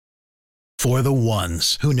For the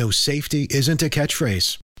ones who know safety isn't a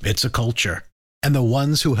catchphrase, it's a culture. And the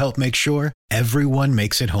ones who help make sure everyone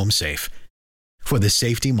makes it home safe. For the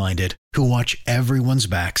safety-minded who watch everyone's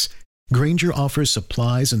backs, Grainger offers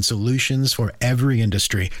supplies and solutions for every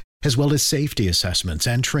industry, as well as safety assessments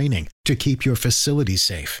and training to keep your facilities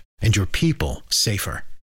safe and your people safer.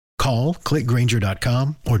 Call, click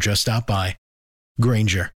Grainger.com, or just stop by.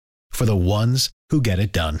 Grainger, for the ones who get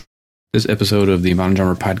it done. This episode of the Modern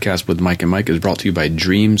Drummer Podcast with Mike and Mike is brought to you by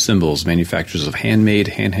Dream Cymbals, manufacturers of handmade,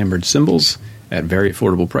 hand-hammered cymbals at very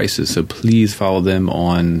affordable prices. So please follow them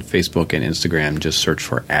on Facebook and Instagram. Just search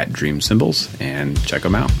for @DreamCymbals and check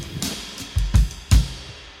them out.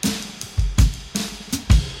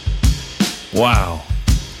 Wow.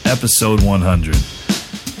 Episode 100.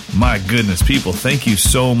 My goodness, people, thank you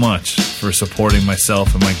so much for supporting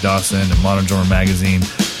myself and Mike Dawson and Modern Drummer Magazine.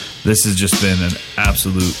 This has just been an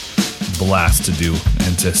absolute blast to do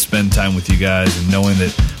and to spend time with you guys, and knowing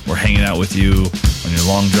that we're hanging out with you on your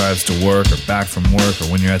long drives to work or back from work or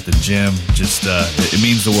when you're at the gym. Just it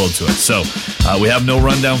means the world to us. So we have no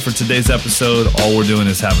rundown for today's episode. All we're doing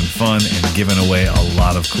is having fun and giving away a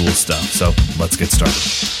lot of cool stuff. So let's get started.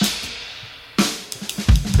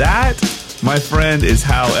 That, my friend, is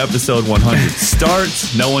how episode 100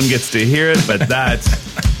 starts. No one gets to hear it, but that's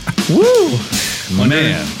woo,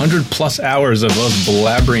 man, 100 plus hours of us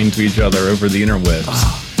blabbering to each other over the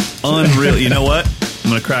interwebs. Unreal. You know what?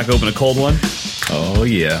 I'm going to crack open a cold one. Oh,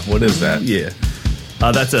 yeah. What is that? Yeah.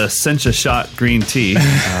 That's a Sencha Shot green tea.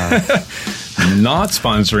 Not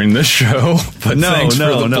sponsoring this show, but no, thanks for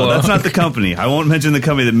the plug. that's not the company. I won't mention the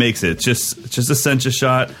company that makes it. It's just a Sencha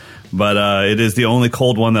Shot, but it is the only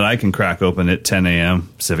cold one that I can crack open at 10 a.m.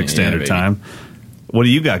 Pacific Standard Time. What do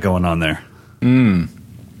you got going on there?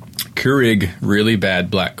 Keurig really bad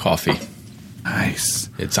black coffee. Nice.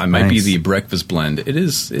 It might be the breakfast blend. It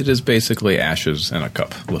is basically ashes in a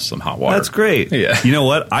cup with some hot water. That's great. Yeah. You know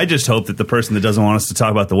what? I just hope that the person that doesn't want us to talk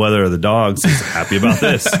about the weather or the dogs is happy about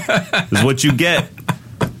this. This is what you get.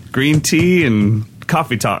 Green tea and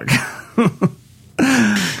coffee talk.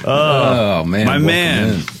 Oh, man. My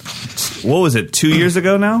man. What was it, 2 years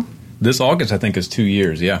ago now? This August, I think, is 2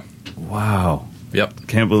 years, yeah. Wow. Yep.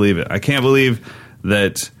 Can't believe it. I can't believe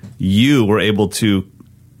that you were able to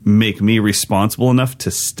make me responsible enough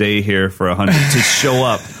to stay here for 100, to show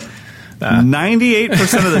up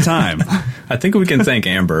 98% of the time. I think we can thank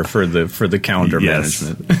Amber for the calendar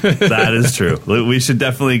management. That is true. We should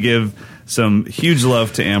definitely give some huge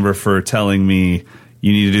love to Amber for telling me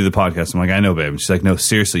you need to do the podcast. I'm like, I know, babe. She's like, no,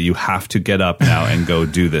 seriously, you have to get up now and go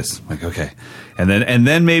do this. I'm like, okay. And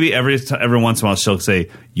then maybe every once in a while she'll say,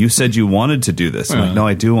 you said you wanted to do this. I'm like, no,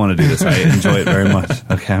 I do want to do this. I enjoy it very much.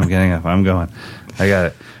 Okay, I'm getting up. I'm going. I got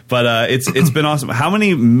it. But it's been awesome. How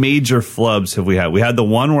many major flubs have we had? We had the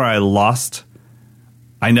one where I lost.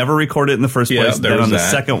 I never recorded it in the first place. Then on the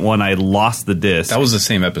second one, I lost the disc. That was the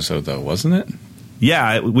same episode, though, wasn't it?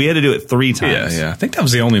 Yeah, we had to do it 3 times. Yeah. I think that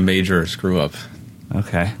was the only major screw up.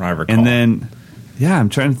 Okay. I recall. And then, I'm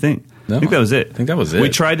trying to think. No, I think that was it. We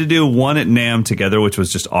tried to do one at NAMM together, which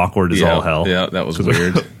was just awkward as all hell. Yeah, that was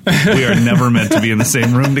weird. We are never meant to be in the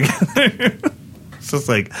same room together. It's just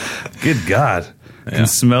like, good God. I can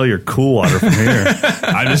smell your cool water from here.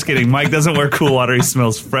 I'm just kidding. Mike doesn't wear cool water. He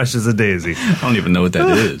smells fresh as a daisy. I don't even know what that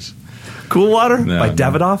is. Cool water? No, by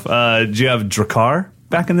Davidoff? Did you have Drakkar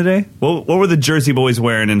back in the day? What were the Jersey boys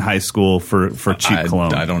wearing in high school for cheap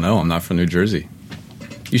cologne? I don't know. I'm not from New Jersey.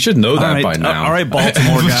 You should know that by now. All right,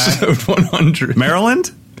 Baltimore guy. Episode 100.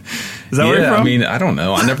 Maryland? Is that where you're from? I mean, I don't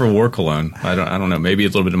know. I never wore cologne. I don't know. Maybe a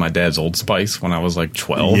little bit of my dad's Old Spice when I was like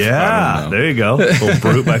 12. Yeah, there you go. A little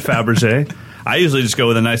Brut by Fabergé. I usually just go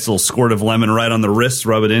with a nice little squirt of lemon right on the wrist,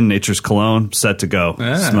 rub it in, Nature's Cologne, set to go.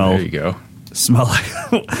 There you go. Smell like...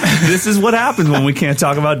 This is what happens when we can't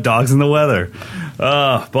talk about dogs and the weather.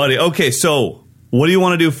 Buddy. Okay, so what do you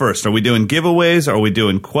want to do first? Are we doing giveaways? Are we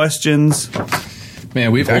doing questions?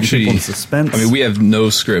 Man, we've actually... people in suspense. I mean, we have no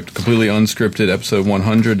script. Completely unscripted, episode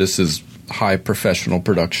 100. This is high professional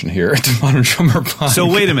production here at the Modern Drummer Podcast. So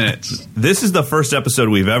wait a minute. This is the first episode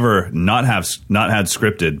we've ever not had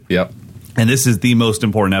scripted. Yep. And this is the most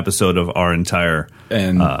important episode of our entire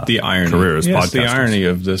the irony, career as podcasters. The irony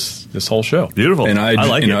of this whole show. Beautiful. And I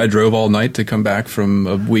like it. I drove all night to come back from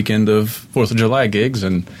a weekend of 4th of July gigs,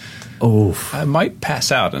 and I might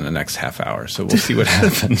pass out in the next half hour. So we'll see what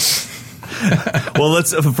happens. Well,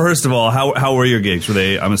 let's first of all, how were your gigs? Were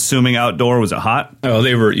they? I'm assuming outdoor. Was it hot? Oh,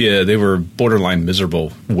 they were borderline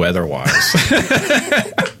miserable weather-wise.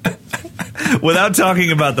 Without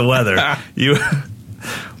talking about the weather,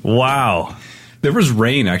 wow. There was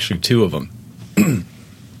rain, actually, 2 of them.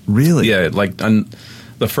 Really? Yeah, like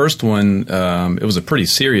The first one, it was a pretty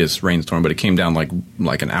serious rainstorm, but it came down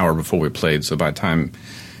like an hour before we played. So by the time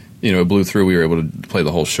it blew through, we were able to play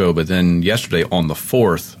the whole show. But then yesterday on the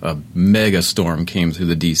 4th, a mega storm came through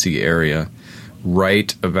the D.C. area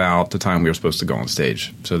right about the time we were supposed to go on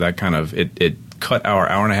stage. So that kind of it cut our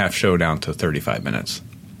hour and a half show down to 35 minutes.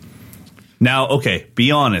 Now, okay,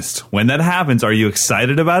 be honest. When that happens, are you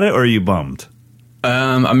excited about it or are you bummed?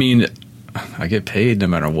 I mean, I get paid no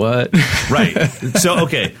matter what. Right. So,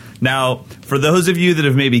 okay. Now, for those of you that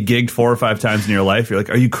have maybe gigged 4 or 5 times in your life, you're like,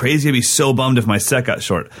 are you crazy? I'd be so bummed if my set got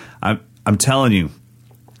short. I'm telling you,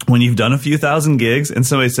 when you've done a few thousand gigs and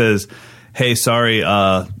somebody says, hey, sorry,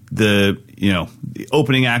 the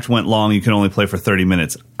opening act went long, you can only play for 30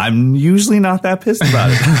 minutes. I'm usually not that pissed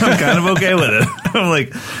about it. I'm kind of okay with it. I'm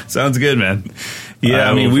like, sounds good, man. Yeah,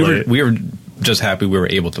 I mean, we were just happy we were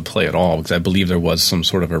able to play at all because I believe there was some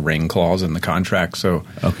sort of a ring clause in the contract. So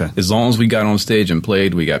as long as we got on stage and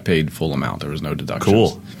played, we got paid full amount. There was no deductions.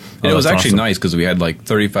 Cool. And it was actually nice because we had like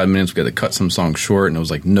 35 minutes. We had to cut some songs short, and it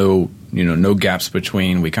was like no gaps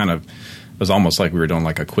between. We kind of it was almost like we were doing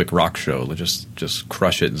like a quick rock show. Just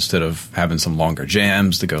crush it instead of having some longer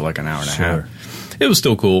jams to go like an hour and a half. It was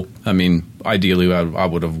still cool. I mean, ideally, I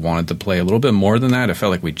would have wanted to play a little bit more than that. I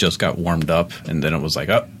felt like we just got warmed up, and then it was like,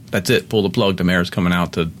 oh, that's it. Pull the plug. The mayor's coming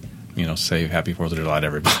out to, say Happy 4th of July to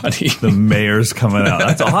everybody. The mayor's coming out.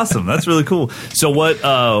 That's awesome. That's really cool. So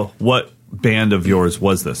what band of yours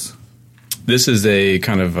was this? This is a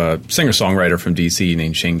kind of a singer-songwriter from D.C.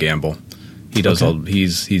 named Shane Gamble. He does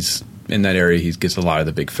he's in that area. He gets a lot of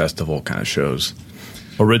the big festival kind of shows.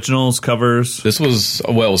 Originals, covers? This was,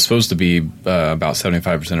 it was supposed to be about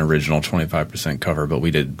 75% original, 25% cover, but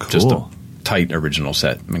we did just a tight original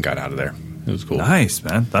set and got out of there. It was cool. Nice,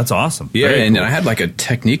 man. That's awesome. Yeah, Very and cool. I had like a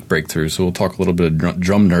technique breakthrough, so we'll talk a little bit of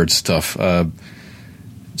drum nerd stuff.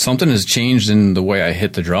 Something has changed in the way I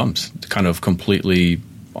hit the drums, kind of completely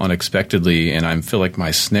unexpectedly, and I feel like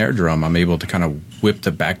my snare drum, I'm able to kind of whip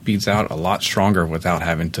the backbeats out a lot stronger without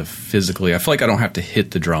having to physically. I feel like I don't have to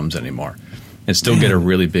hit the drums anymore and still get a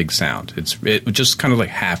really big sound. It just kind of like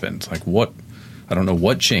happened. Like what? I don't know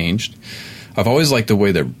what changed. I've always liked the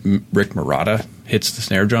way that Rick Marotta hits the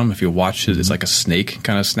snare drum. If you watch it, it's like a snake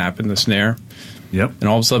kind of snapping the snare. Yep. And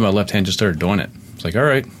all of a sudden, my left hand just started doing it. It's like, all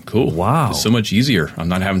right, cool. Wow. It's so much easier. I'm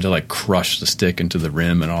not having to like crush the stick into the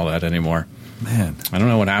rim and all that anymore. Man, I don't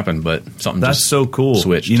know what happened, but something that's just so cool.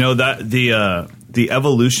 Switched. That the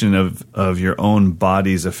evolution of your own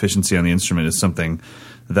body's efficiency on the instrument is something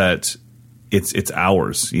that it's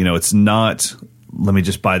ours. It's not. Let me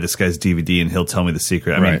just buy this guy's DVD and he'll tell me the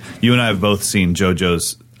secret. I mean, you and I have both seen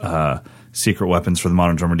JoJo's Secret Weapons for the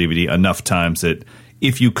Modern Drummer DVD enough times that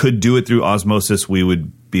if you could do it through osmosis, we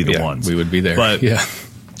would be the ones. We would be there. But yeah.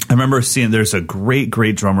 I remember seeing there's a great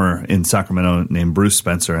drummer in Sacramento named Bruce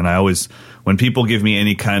Spencer, and I always, when people give me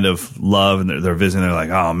any kind of love and they're visiting, they're like,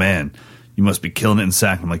 "Oh man, you must be killing it in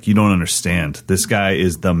Sac." I'm like, "You don't understand. This guy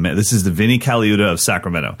is this is the Vinny Caliuta of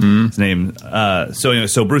Sacramento." His name.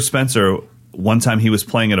 So Bruce Spencer. One time he was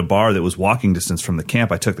playing at a bar that was walking distance from the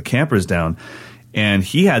camp. I took the campers down, and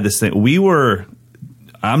he had this thing. We were,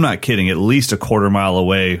 I'm not kidding, at least a quarter mile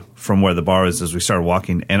away from where the bar is as we started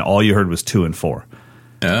walking, and all you heard was 2 and 4.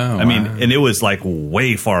 Oh, I mean, and it was like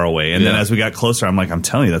way far away. And then as we got closer, I'm like, I'm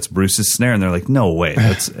telling you, that's Bruce's snare. And they're like, no way.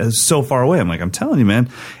 That's so far away. I'm like, I'm telling you, man.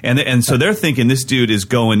 And so they're thinking this dude is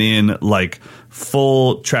going in like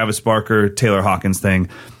full Travis Barker, Taylor Hawkins thing.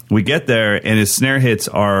 We get there, and his snare hits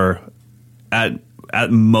are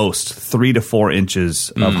at most 3 to 4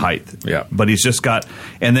 inches of height. Yeah. But he's just got,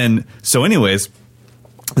 and then, so anyways,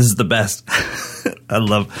 this is the best. I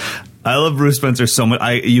love Bruce Spencer so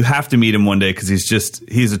much. You have to meet him one day because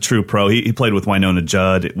he's a true pro. He played with Winona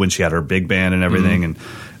Judd when she had her big band and everything.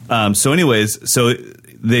 And so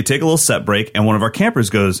they take a little set break, and one of our campers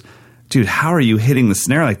goes, "Dude, how are you hitting the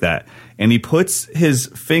snare like that?" And he puts his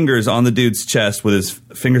fingers on the dude's chest with his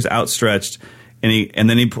fingers outstretched, and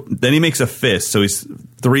then he makes a fist. So he's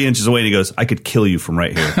 3 inches away, and he goes, "I could kill you from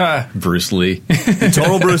right here." Bruce Lee.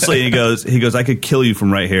 Total Bruce Lee. He goes, "I could kill you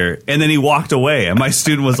from right here." And then he walked away, and my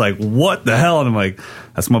student was like, "What the hell?" And I'm like,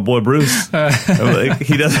 "That's my boy Bruce." Like,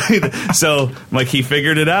 he does. So I'm like, he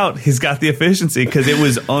figured it out. He's got the efficiency because it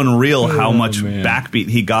was unreal how much backbeat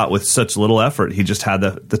he got with such little effort. He just had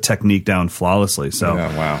the technique down flawlessly. So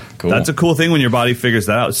wow, cool. That's a cool thing when your body figures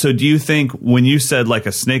that out. So do you think when you said like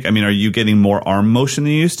a snake, I mean, are you getting more arm motion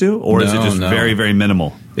than you used to, or is it just very, very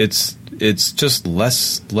minimal? It's just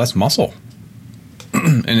less muscle.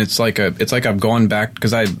 And it's like I've gone back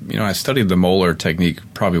because I studied the Moeller technique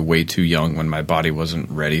probably way too young when my body wasn't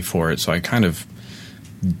ready for it. So I kind of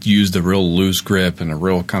used a real loose grip and a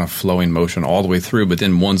real kind of flowing motion all the way through. But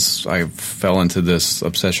then once I fell into this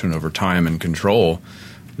obsession over time and control,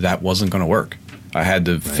 that wasn't going to work. I had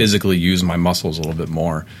to physically use my muscles a little bit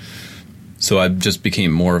more. So I just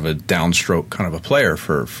became more of a downstroke kind of a player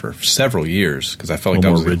for several years because I felt like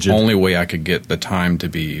that was the only way I could get the time to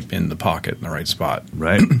be in the pocket in the right spot.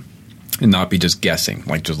 Right. And not be just guessing,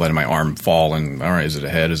 like just letting my arm fall and, all right, is it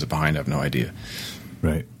ahead, is it behind? I have no idea.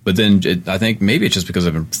 Right. But then I think maybe it's just because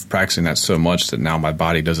I've been practicing that so much that now my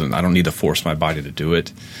body doesn't – I don't need to force my body to do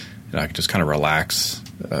it. And I can just kind of relax.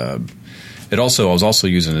 I was also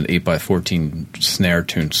using an 8x14 snare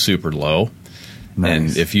tuned super low. Nice.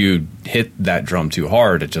 And if you hit that drum too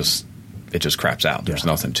hard, it just craps out. There's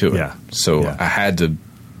nothing to it. Yeah. So I had to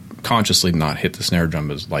consciously not hit the snare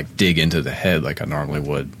drum as like dig into the head like I normally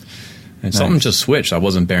would. And something just switched. I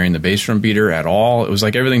wasn't burying the bass drum beater at all. It was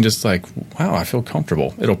like everything just like, wow, I feel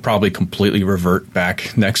comfortable. It'll probably completely revert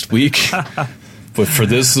back next week. But for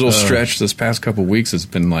this little stretch, this past couple of weeks, it's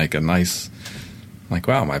been like a nice, like,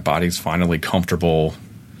 wow, my body's finally comfortable.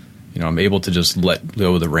 You know, I'm able to just let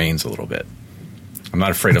go of the reins a little bit. I'm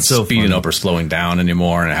not afraid of speeding up or slowing down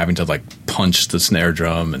anymore and having to like punch the snare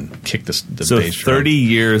drum and kick the bass drum. So 30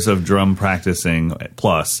 years of practicing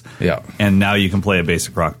plus. Yeah. And now you can play a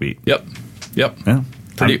basic rock beat. Yep. Yeah.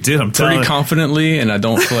 Pretty confidently, and I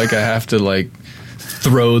don't feel like I have to like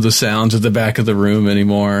throw the sounds at the back of the room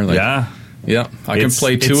anymore. Like, yeah. I can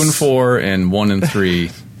play 2 and 4 and 1 and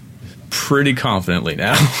 3 pretty confidently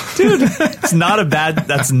now. Dude, that's not a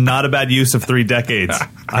bad use of 3 decades.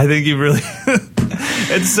 I think you really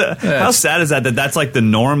it's how sad is that's like the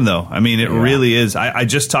norm though. I mean, it really is. I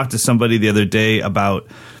just talked to somebody the other day about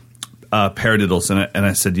paradiddles, and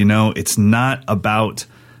I said, you know, it's not about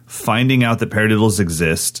finding out that paradiddles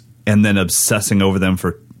exist and then obsessing over them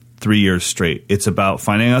for 3 years straight. It's about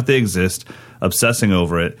finding out they exist, obsessing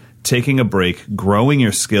over it, taking a break, growing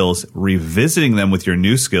your skills, revisiting them with your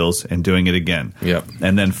new skills, and doing it again. Yep.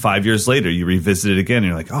 And then 5 years later, you revisit it again, and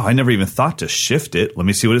you're like, oh, I never even thought to shift it. Let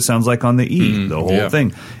me see what it sounds like on the E, the whole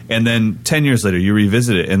thing. And then 10 years later, you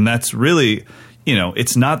revisit it. And that's really, you know,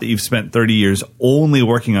 it's not that you've spent 30 years only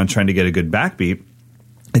working on trying to get a good backbeat.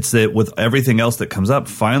 It's that with everything else that comes up,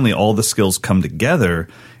 finally all the skills come together,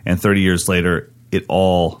 and 30 years later, it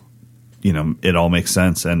all makes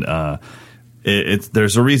sense. And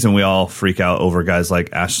there's a reason we all freak out over guys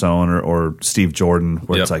like Ash Sohn or Steve Jordan,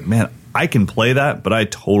 where it's like, man, I can play that, but I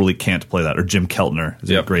totally can't play that. Or Jim Keltner is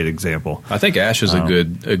a great example. I think Ash is a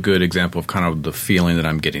good example of kind of the feeling that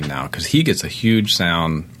I'm getting now, because he gets a huge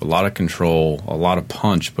sound, a lot of control, a lot of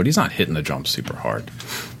punch, but he's not hitting the drum super hard.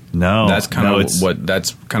 No, that's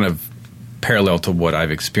kind of parallel to what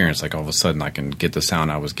I've experienced. Like all of a sudden I can get the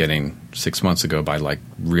sound I was getting 6 months ago by like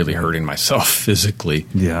really hurting myself physically.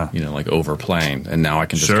 Yeah. You know, like overplaying. And now I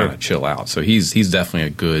can just kind of chill out. So he's definitely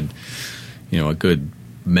a good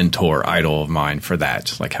mentor idol of mine for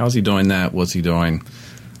that. Like, how's he doing that? What's he doing?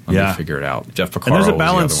 Let me figure it out. Jeff Porcaro was the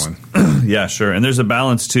other one. Yeah, sure. And there's a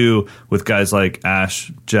balance too with guys like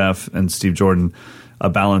Ash, Jeff, and Steve Jordan, a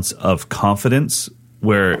balance of confidence,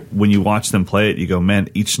 where when you watch them play it, you go, man,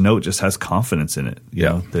 each note just has confidence in it. You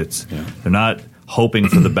know, they're not hoping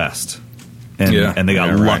for the best. And they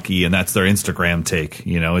got lucky, and that's their Instagram take.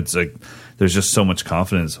 You know, it's like there's just so much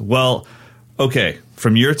confidence. Well, okay,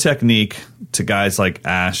 from your technique to guys like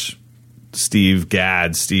Ash, Steve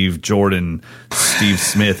Gadd, Steve Jordan, Steve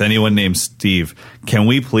Smith, anyone named Steve, can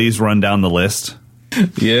we please run down the list?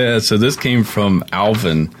 Yeah, so this came from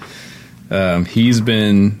Alvin. He's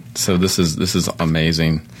been – so this is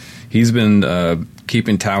amazing. He's been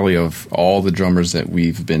keeping tally of all the drummers that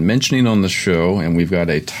we've been mentioning on the show, and we've got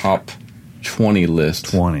a top 20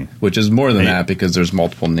 list. 20. Which is more than that because there's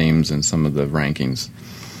multiple names in some of the rankings.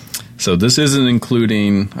 So this isn't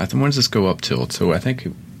including – when does this go up till? So I think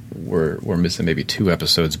we're missing maybe 2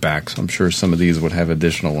 episodes back, so I'm sure some of these would have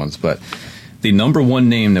additional ones. But the number one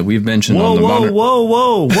name that we've mentioned on the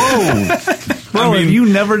Whoa. Bro, have you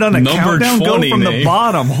never done a countdown? Go from the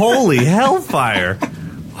bottom. Holy hellfire.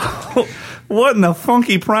 What in the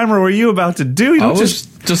funky primer were you about to do? I was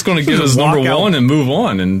just going to give us number one and move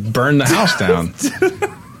on and burn the house down.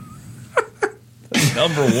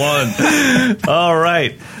 Number one. All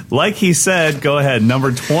right. Like he said, go ahead.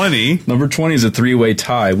 Number 20. Number 20 is a 3-way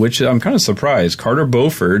tie, which I'm kind of surprised. Carter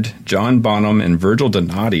Beauford, John Bonham, and Virgil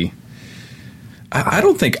Donati. I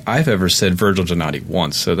don't think I've ever said Virgil Donati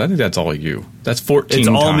once, so I think that's all you. That's 14 times. It's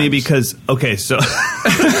all me because, okay, so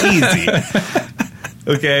easy.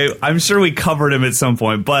 Okay, I'm sure we covered him at some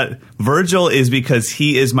point, but Virgil is because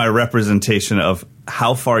he is my representation of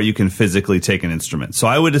how far you can physically take an instrument. So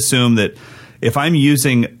I would assume that if I'm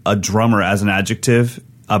using a drummer as an adjective,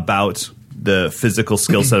 about the physical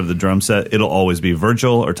skill set of the drum set, it'll always be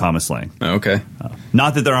Virgil or Thomas Lang. Okay.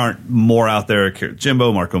 Not that there aren't more out there,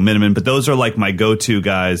 Jimbo, Marco Miniman, but those are like my go-to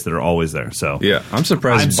guys that are always there. So yeah, I'm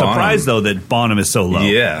surprised. Though that Bonham is so low.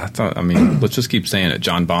 Yeah, I mean, let's just keep saying it.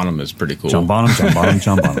 John Bonham is pretty cool. John Bonham.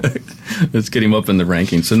 Let's get him up in the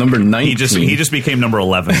rankings. So number 19. He just became number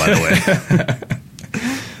 11, by the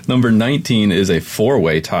way. Number 19 is a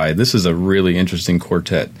 4-way tie. This is a really interesting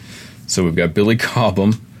quartet. So we've got Billy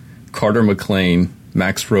Cobham, Carter McLean,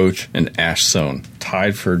 Max Roach, and Ash Sohn,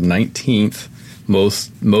 tied for 19th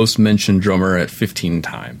most mentioned drummer at 15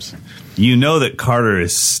 times. You know that Carter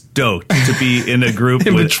is stoked to be in a group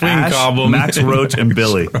with Ash, Cobham, Max Roach, and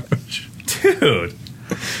Billy. Dude.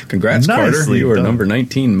 Congrats, Carter. You are number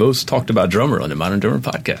 19 most talked about drummer on the Modern Drummer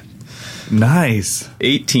Podcast. Nice.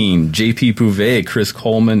 18, J.P. Pouvet, Chris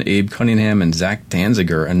Coleman, Abe Cunningham, and Zach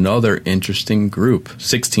Danziger. Another interesting group.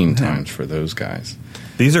 16 times for those guys.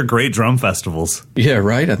 These are great drum festivals. Yeah,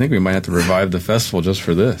 right? I think we might have to revive the festival just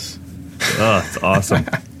for this. Oh, it's awesome.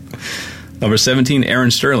 Number 17,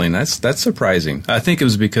 Aaron Sterling. That's surprising. I think it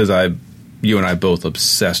was because you and I both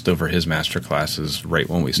obsessed over his master classes right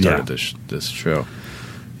when we started this show.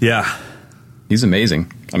 Yeah. He's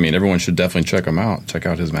amazing. I mean, everyone should definitely check him out. Check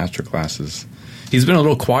out his master classes. He's been a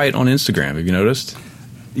little quiet on Instagram. Have you noticed?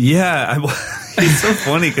 Yeah. It's so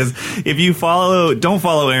funny because if you don't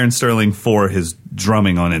follow Aaron Sterling for his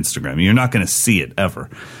drumming on Instagram. You're not going to see it ever.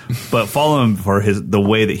 But follow him for the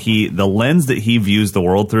lens that he views the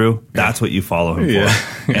world through. That's what you follow him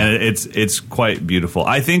for. And it's quite beautiful.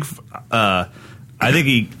 I think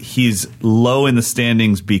he's low in the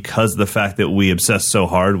standings because of the fact that we obsessed so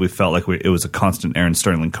hard. We felt like it was a constant Aaron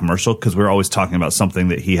Sterling commercial because we're always talking about something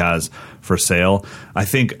that he has for sale. I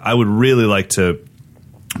think I would really like to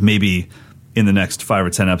maybe in the next 5 or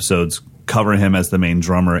 10 episodes cover him as the main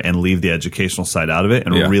drummer and leave the educational side out of it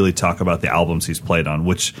and really talk about the albums he's played on,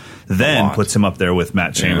 which then puts him up there with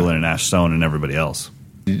Matt Chamberlain and Ash Sohn and everybody else.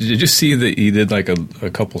 Did you see that he did like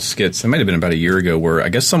a couple skits? It might have been about a year ago where I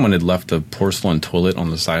guess someone had left a porcelain toilet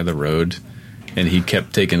on the side of the road and he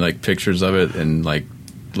kept taking like pictures of it and like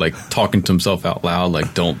talking to himself out loud,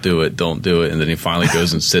 like, don't do it. And then he finally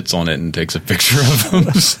goes and sits on it and takes a picture of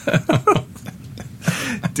himself.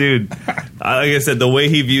 Dude, like I said, the way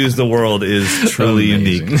he views the world is truly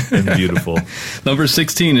unique and beautiful. Number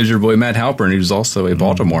 16 is your boy Matt Halpern, who's also a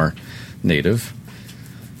Baltimore native.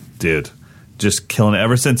 Dude, just killing it.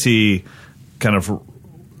 Ever since he kind of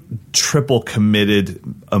triple committed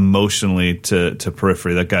emotionally to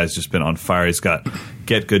Periphery, that guy's just been on fire. He's got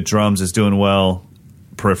Get Good Drums is doing well.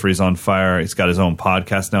 Periphery's on fire. He's got his own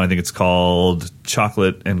podcast now. I think it's called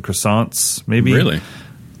Chocolate and Croissants, maybe. Really?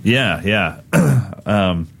 Yeah.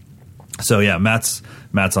 So yeah, Matt's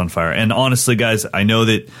on fire. And honestly, guys, I know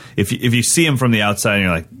that if you see him from the outside and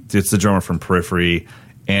you're like, it's the drummer from Periphery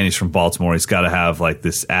and he's from Baltimore, he's got to have like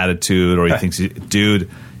this attitude, or he thinks, dude,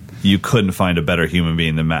 you couldn't find a better human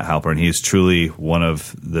being than Matt Halpern. He's truly one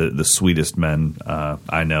of the sweetest men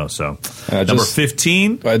I know. So number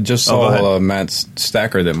 15. I just saw Matt's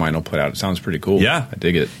stacker that Meinl put out. It sounds pretty cool. Yeah. I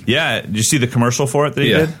dig it. Yeah. Did you see the commercial for it that he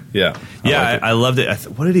did? Yeah. I loved it.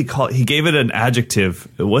 What did he call it? He gave it an adjective.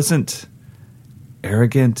 It wasn't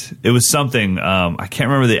arrogant. It was something. I can't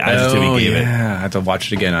remember the adjective he gave it. I have to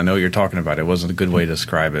watch it again. I know what you're talking about. It wasn't a good way to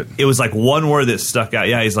describe it. It was like one word that stuck out.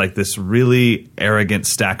 Yeah, he's like this really arrogant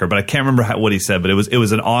stacker, but I can't remember what he said. But it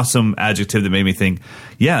was an awesome adjective that made me think,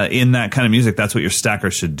 yeah, in that kind of music, that's what your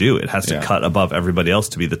stacker should do. It has to cut above everybody else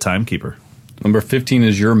to be the timekeeper. Number 15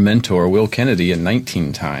 is your mentor, Will Kennedy, at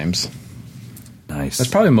 19 times. Nice.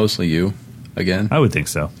 That's probably mostly you again. I would think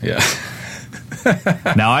so. Yeah.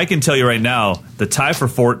 Now, I can tell you right now, the tie for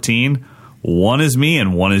 14, one is me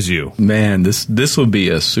and one is you. Man, this would be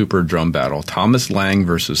a super drum battle. Thomas Lang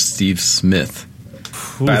versus Steve Smith.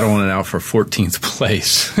 Oof. Battling it out for 14th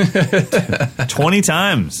place. 20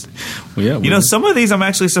 times. Well, yeah, you know, some of these I'm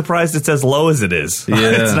actually surprised it's as low as it is.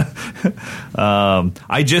 Yeah.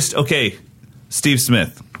 Steve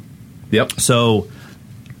Smith. Yep. So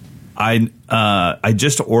I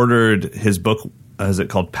just ordered his book. Is it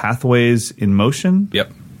called Pathways in Motion?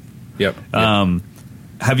 Yep.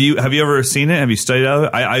 Have you ever seen it? Have you studied out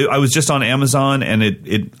of it? I was just on Amazon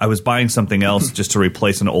and I was buying something else just to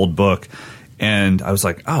replace an old book, and I was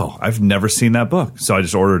like, oh, I've never seen that book, so I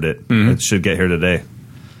just ordered it. Mm-hmm. It should get here today.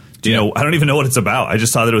 You know, I don't even know what it's about. I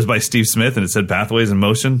just saw that it was by Steve Smith and it said Pathways in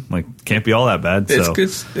Motion. Like, can't be all that bad.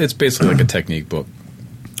 It's basically like a technique book.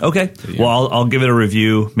 Okay. Yeah. Well, I'll give it a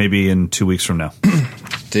review maybe in 2 weeks from now.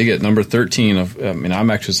 Dig it. Number 13. I'm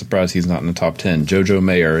actually surprised he's not in the top 10. Jojo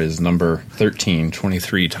Mayer is number 13,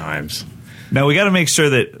 23 times. Now, we got to make sure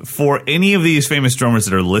that for any of these famous drummers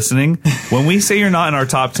that are listening, when we say you're not in our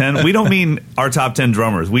top 10, we don't mean our top 10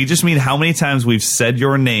 drummers. We just mean how many times we've said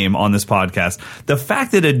your name on this podcast. The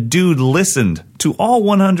fact that a dude listened to all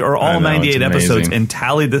 100 or all 98 episodes and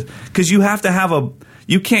tallied this, because you have to have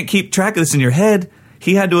you can't keep track of this in your head.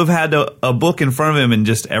 He had to have had a book in front of him and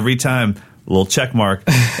just every time, a little check mark.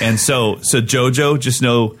 And so JoJo, just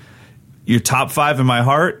know you're top 5 in my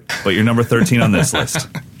heart, but you're number 13 on this list.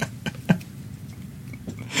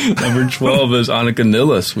 Number 12 is Annika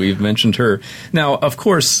Nilles. We've mentioned her. Now, of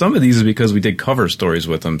course, some of these is because we did cover stories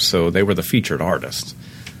with them, so they were the featured artist.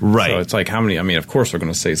 Right. So it's like how many? I mean, of course, we're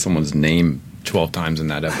going to say someone's name 12 times in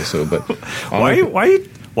that episode, but why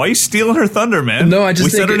are you stealing her thunder, man? No, I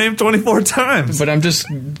just we said her name 24 times. But I'm just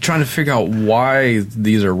trying to figure out why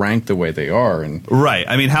these are ranked the way they are. And right.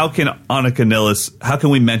 I mean, how can Annika Nilles? How can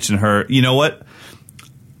we mention her? You know what?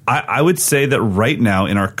 I would say that right now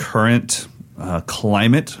in our current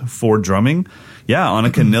climate for drumming,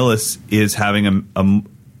 Annika Nilles is having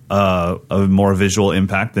a more visual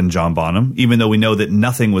impact than John Bonham. Even though we know that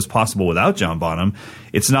nothing was possible without John Bonham,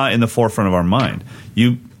 it's not in the forefront of our mind.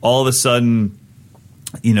 You all of a sudden,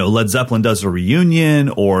 Led Zeppelin does a reunion,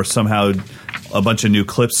 or somehow a bunch of new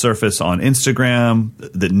clips surface on Instagram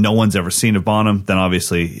that no one's ever seen of Bonham, then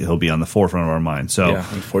obviously he'll be on the forefront of our mind. So,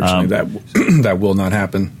 unfortunately, that will not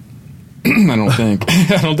happen. I don't think.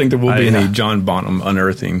 I don't think there will be any John Bonham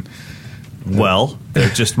unearthing. Well, there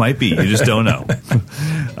just might be. You just don't know.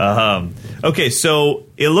 Okay, so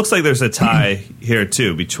it looks like there's a tie here,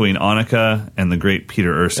 too, between Annika and the great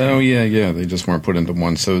Peter Erskine. Oh, yeah. They just weren't put into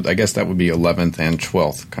one. So I guess that would be 11th and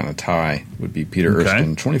 12th kind of tie would be Peter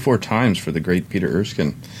Erskine. 24 times for the great Peter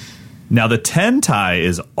Erskine. Now, the 10 tie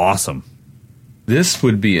is awesome. This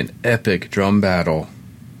would be an epic drum battle.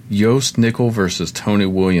 Joost Nickel versus Tony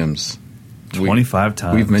Williams. 25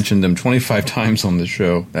 times. We've mentioned them 25 times on the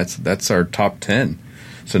show. That's our top 10.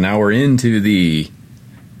 So now we're into the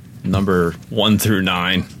number 1 through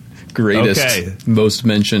 9 greatest, most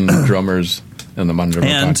mentioned drummers in the Modern Drummer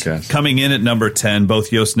podcast. And coming in at number 10, both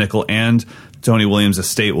Joost Nickel and Tony Williams'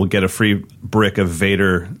 estate will get a free brick of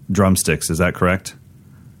Vader drumsticks. Is that correct?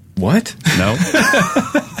 What? No?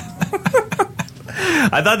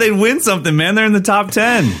 I thought they'd win something, man. They're in the top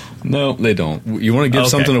 10. No, they don't. You want to give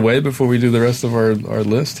something away before we do the rest of our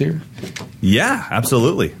list here? Yeah,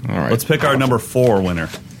 absolutely. All right. Let's pick our number 4 winner.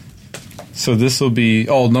 So this will be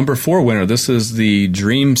number 4 winner. This is the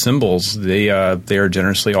Dream Cymbals. They are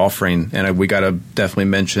generously offering, and we got to definitely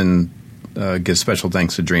mention, give special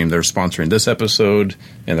thanks to Dream. They're sponsoring this episode,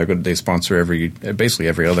 and they sponsor basically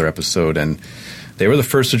every other episode, and they were the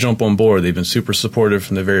first to jump on board. They've been super supportive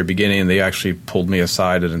from the very beginning. They actually pulled me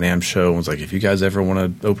aside at an AM show and was like, if you guys ever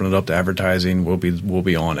want to open it up to advertising, we'll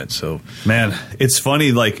be on it. So, man, it's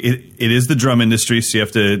funny. Like it is the drum industry, so you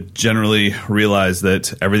have to generally realize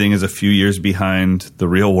that everything is a few years behind the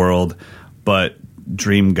real world. But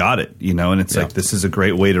Dream got it, and it's like this is a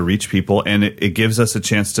great way to reach people, and it gives us a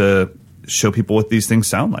chance to show people what these things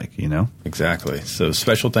sound like, Exactly. So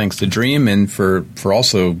special thanks to Dream, and for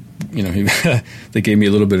also, they gave me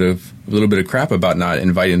a little bit of crap about not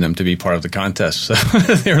inviting them to be part of the contest. So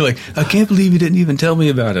they were like, I can't believe you didn't even tell me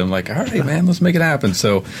about it. I'm like, all right, man, let's make it happen.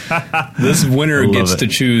 So this winner gets to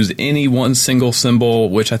choose any one single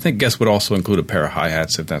cymbal, which I guess would also include a pair of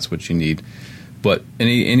hi-hats if that's what you need. But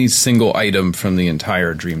any single item from the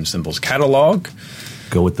entire Dream Cymbals catalog.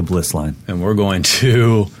 Go with the Bliss line. And we're going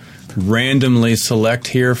to randomly select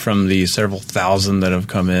here from the several thousand that have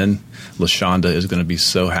come in. LaShonda is going to be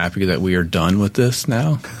so happy that we are done with this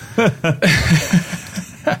now.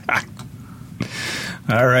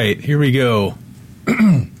 All right, here we go.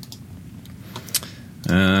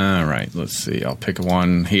 All right, let's see. I'll pick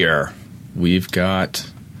one here. We've got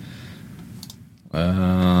the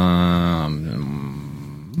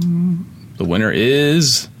winner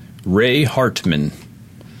is Ray Hartman.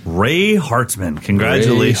 Ray Hartman,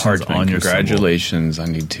 congratulations on your Congratulations.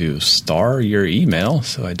 Symbol. I need to star your email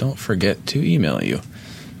so I don't forget to email you.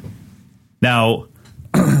 Now,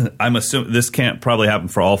 I'm assuming this can't probably happen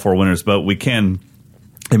for all 4 winners, but we can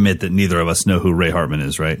admit that neither of us know who Ray Hartman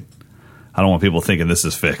is, right? I don't want people thinking this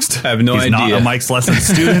is fixed. I have no idea. He's not a Mike's Lesson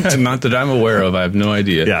student? Not that I'm aware of. I have no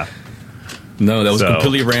idea. Yeah. No, that was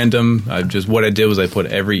completely random. What I did was I put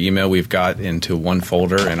every email we've got into one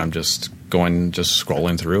folder, and I'm just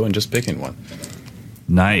scrolling through and just picking one.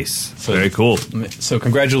 Nice. Very cool. So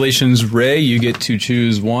congratulations, Ray. You get to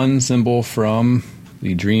choose one cymbal from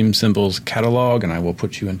the Dream Cymbals catalog, and I will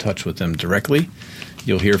put you in touch with them directly.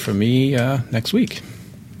 You'll hear from me next week.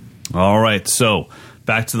 All right. So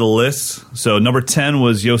back to the list. So number 10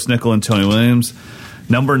 was Joost Nickel and Tony Williams.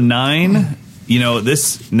 Number 9,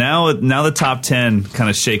 this now the top 10 kind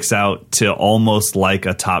of shakes out to almost like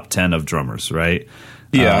a top 10 of drummers, right?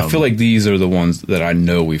 Yeah, I feel like these are the ones that I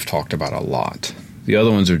know we've talked about a lot. The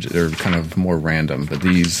other ones are kind of more random, but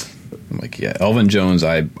these, I'm like, yeah, Elvin Jones,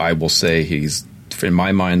 I will say he's, in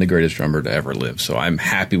my mind, the greatest drummer to ever live. So I'm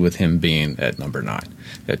happy with him being at number 9,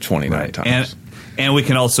 at 29 times. And we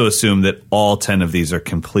can also assume that all 10 of these are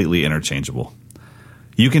completely interchangeable.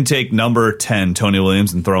 You can take number 10, Tony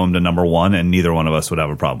Williams, and throw him to number 1, and neither one of us would have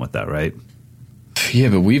a problem with that, right? Yeah,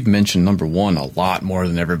 but we've mentioned number 1 a lot more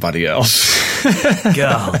than everybody else.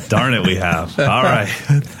 God darn it, we have. All right.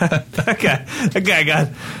 that guy got,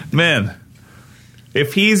 man,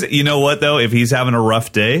 if he's, you know what, though? If he's having a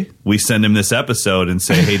rough day, we send him this episode and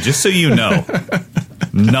say, hey, just so you know,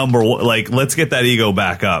 number 1, like, let's get that ego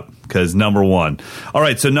back up, because number 1. All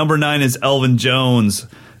right, so number 9 is Elvin Jones.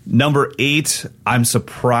 Number 8, I'm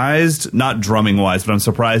surprised, not drumming wise, but I'm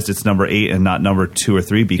surprised it's number 8 and not number 2 or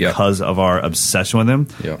 3 because of our obsession with him.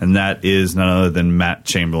 Yep. And that is none other than Matt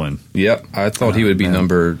Chamberlain. Yep. I thought he would be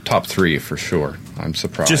top 3 for sure. I'm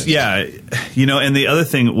surprised. And the other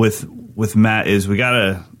thing with Matt is we got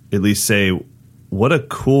to at least say what a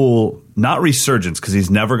cool, not resurgence because he's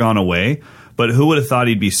never gone away, but who would have thought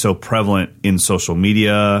he'd be so prevalent in social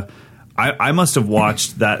media? I must have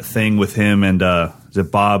watched that thing with him and is it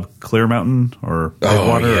Bob Clearmountain or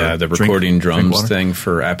the recording drums thing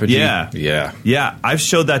for Apogee? Yeah. I've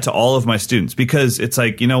showed that to all of my students because it's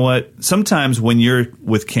like, you know what? Sometimes when you're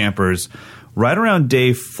with campers, right around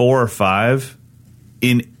day 4 or 5,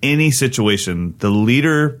 in any situation, the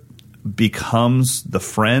leader becomes the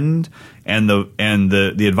friend and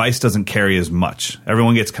the advice doesn't carry as much.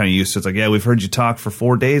 Everyone gets kind of used to it. It's like, yeah, we've heard you talk for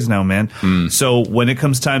 4 days now, man. So when it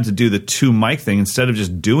comes time to do the 2 mic thing, instead of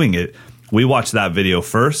just doing it, we watch that video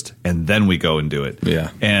first, and then we go and do it.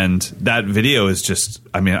 Yeah. And that video is just,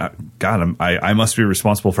 I mean, God, I must be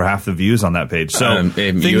responsible for half the views on that page. So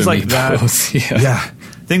things like that.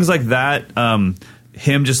 Things like that.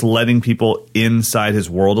 Him just letting people inside his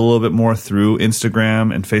world a little bit more through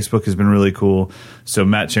Instagram and Facebook has been really cool. So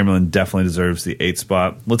Matt Chamberlain definitely deserves the 8th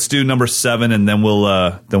spot. Let's do number 7, and then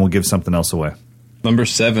we'll give something else away. Number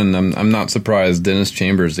 7, I'm not surprised. Dennis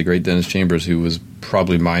Chambers, the great Dennis Chambers, who was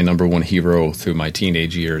probably my number 1 hero through my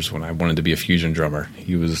teenage years when I wanted to be a fusion drummer.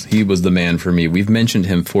 He was the man for me. We've mentioned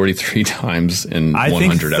him 43 times in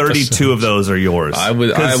 100 episodes. I think 32 of those are yours. I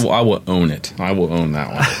will own it. I will own that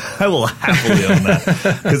one. I will happily own that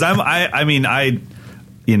because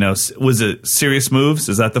was it Serious Moves?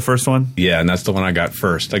 Is that the first one? Yeah, and that's the one I got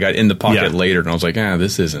first. I got In the Pocket later, and I was like,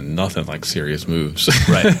 this isn't nothing like Serious Moves.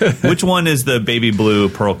 Right. Which one is the baby blue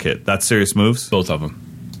pearl kit? That's Serious Moves? Both of them.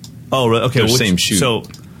 Oh, okay. Same shoe.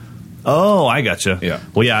 I gotcha. Yeah.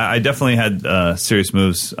 Well, yeah, I definitely had Serious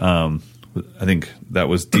Moves. I think that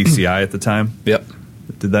was DCI at the time. Yep.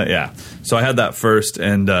 Did that? Yeah. So I had that first,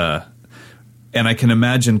 and I can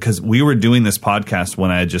imagine because we were doing this podcast when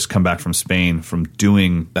I had just come back from Spain from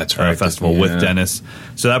doing a festival with Dennis.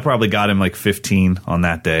 So that probably got him like 15 on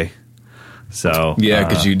that day. So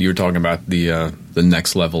because you were talking about the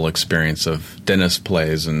next level experience of Dennis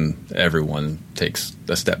plays and everyone takes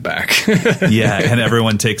a step back. And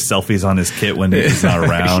everyone takes selfies on his kit when he's not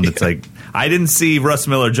around. It's like I didn't see Russ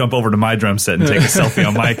Miller jump over to my drum set and take a selfie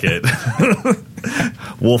on my kit.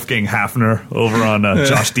 Wolfgang Hafner over on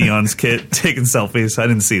Josh Dion's kit taking selfies. I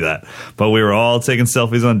didn't see that, but we were all taking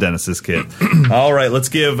selfies on Dennis's kit. All right, let's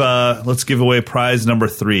give away prize number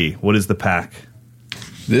 3. What is the pack?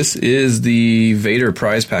 This is the Vader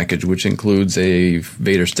prize package, which includes a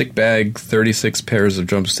Vader stick bag, 36 pairs of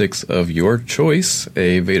drumsticks of your choice,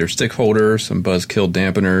 a Vader stick holder, some Buzzkill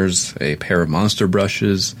dampeners, a pair of monster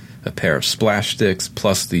brushes, a pair of splash sticks,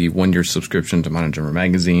 plus the 1-year subscription to Modern Drummer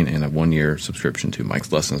Magazine and a 1-year subscription to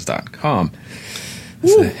Mike'sLessons.com.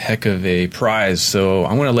 It's a heck of a prize, so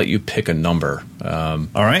I'm going to let you pick a number. All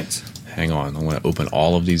right. Hang on. I'm going to open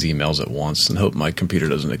all of these emails at once and hope my computer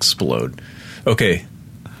doesn't explode. Okay.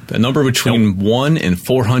 A number between 1 and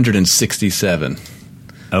 467.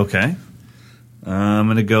 Okay. I'm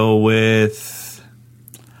going to go with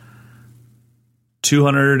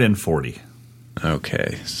 240.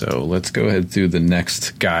 Okay, so let's go ahead through the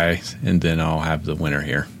next guy, and then I'll have the winner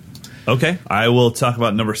here. Okay, I will talk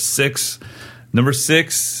about number 6. Number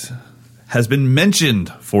 6 has been mentioned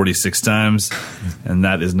 46 times, and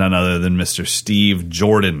that is none other than Mr. Steve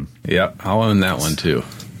Jordan. Yep, I'll own that one too.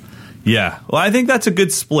 Yeah, well, I think that's a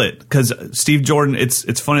good split because Steve Jordan.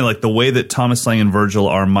 It's funny, like the way that Thomas Lang and Virgil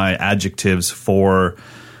are my adjectives for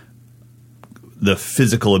the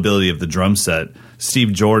physical ability of the drum set.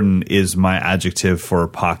 Steve Jordan is my adjective for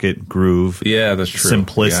pocket, groove, Yeah, that's true.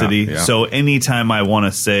 simplicity. Yeah, yeah. So anytime I want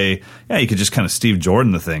to say, yeah, you could just kind of Steve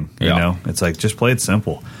Jordan the thing, you Yeah. know? It's like, just play it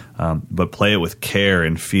simple, but play it with care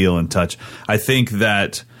and feel and touch. I think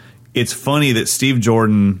that it's funny that Steve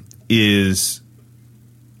Jordan is,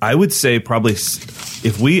 I would say probably,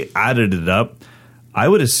 if we added it up, I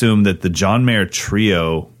would assume that the John Mayer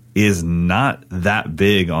Trio is not that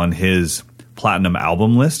big on his platinum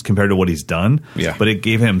album list compared to what he's done. Yeah. But it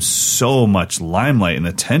gave him so much limelight and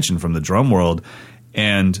attention from the drum world.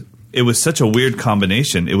 And it was such a weird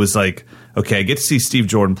combination. It was like, okay, I get to see Steve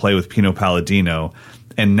Jordan play with Pino Palladino,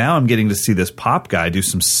 and now I'm getting to see this pop guy do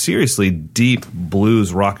some seriously deep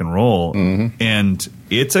blues rock and roll. And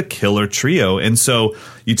it's a killer trio. And so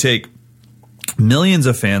you take millions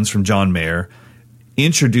of fans from John Mayer,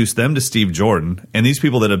 introduce them to Steve Jordan, and these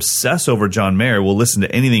people that obsess over John Mayer will listen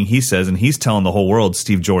to anything he says, and he's telling the whole world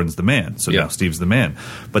Steve Jordan's the man. So Yeah. now Steve's the man.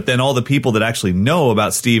 But then all the people that actually know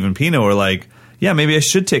about Steve and Pino are like, yeah, maybe I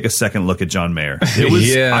should take a second look at John Mayer. It was,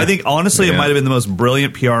 Yeah. I think, honestly, it Yeah. might have been the most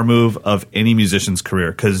brilliant PR move of any musician's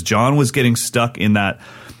career, because John was getting stuck in that,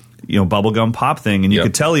 you know, bubblegum pop thing, and you Yep.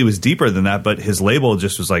 could tell he was deeper than that, but his label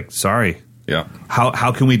just was like, sorry. Yeah.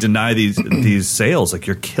 How can we deny these sales? Like,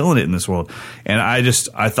 you're killing it in this world. And I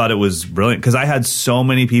thought it was brilliant, because I had so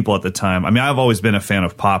many people at the time. I mean, I've always been a fan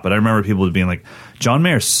of pop, but I remember people being like, John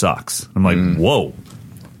Mayer sucks. I'm like, whoa,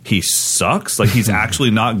 he sucks? Like, he's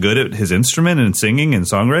actually not good at his instrument and singing and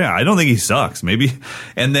songwriting? I don't think he sucks. Maybe.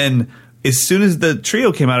 And then as soon as the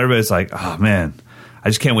trio came out, everybody's like, oh man, I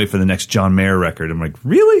just can't wait for the next John Mayer record. I'm like,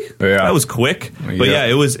 really? Yeah. That was quick. But Yeah. yeah,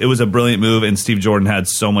 it was a brilliant move, and Steve Jordan had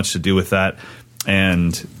so much to do with that.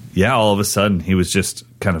 And yeah, all of a sudden he was just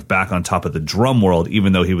kind of back on top of the drum world,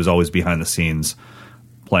 even though he was always behind the scenes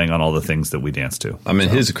playing on all the things that we dance to. I mean,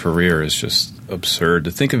 his career is just absurd.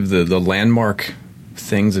 To think of the landmark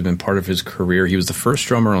things that have been part of his career. He was the first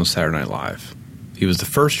drummer on Saturday Night Live. He was the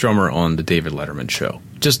first drummer on the David Letterman show.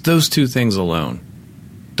 Just those two things alone.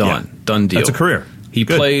 Done. Yeah. Done deal. That's a career. He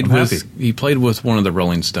Good. played I'm with happy. he played with one of the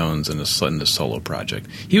Rolling Stones in the solo project.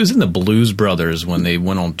 He was in the Blues Brothers when they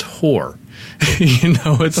went on tour. You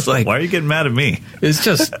know, it's like, Why are you getting mad at me? it's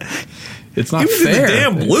just, it's not He was in the fair.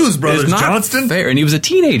 damn Blues Brothers, It's not Johnston. fair. And he was a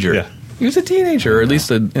teenager. Yeah. He was a teenager, or at least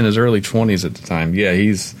in his early 20s at the time. Yeah,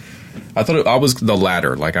 I thought I was the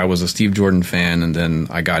latter. Like, I was a Steve Jordan fan, and then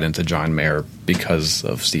I got into John Mayer because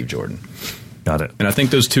of Steve Jordan. Got it. And I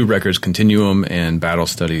think those two records, Continuum and Battle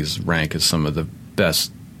Studies, rank as some of the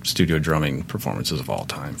best studio drumming performances of all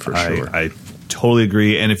time, for sure. I totally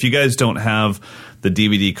agree. And if you guys don't have the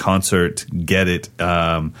DVD concert, get it.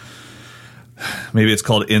 Maybe it's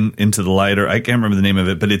called Into the Light, or I can't remember the name of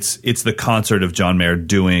it, but it's the concert of John Mayer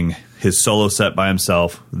doing his solo set by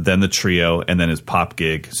himself, then the trio, and then his pop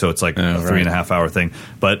gig. So it's like a 3.5 hour thing.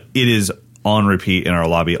 But it is on repeat in our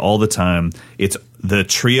lobby all the time. It's the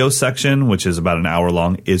trio section, which is about an hour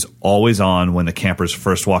long, is always on when the campers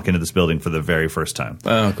first walk into this building for the very first time.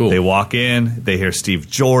 Oh, cool. They walk in, they hear Steve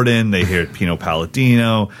Jordan, they hear Pino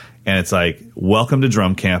Palladino, and it's like, welcome to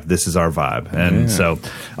drum camp. This is our vibe. And so,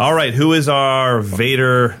 all right, who is our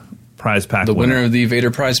Vader prize pack The winner of the Vader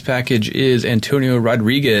prize package is Antonio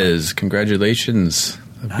Rodriguez. Congratulations.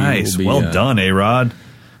 Nice. He will Well be, done, A-Rod.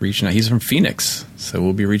 Reaching out. He's from Phoenix, so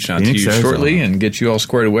we'll be reaching out Phoenix, to you Arizona. shortly and get you all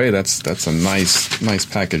squared away. That's a nice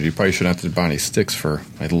package. You probably shouldn't have to buy any sticks for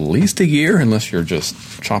at least a year, unless you're just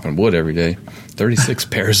chopping wood every day. 36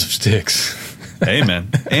 pairs of sticks. Hey, man.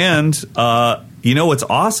 And you know what's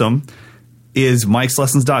awesome is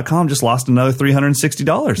Mike'sLessons.com just lost another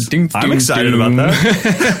 $360. Ding, I'm ding, excited ding. about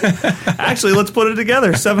that. Actually, let's put it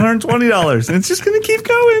together. $720. And it's just going to keep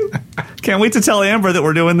going. Can't wait to tell Amber that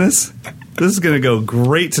we're doing this. This is going to go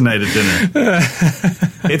great tonight at dinner.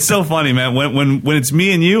 It's so funny, man. When it's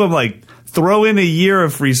me and you, I'm like, throw in a year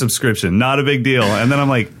of free subscription. Not a big deal. And then I'm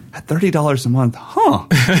like, at $30 a month, huh?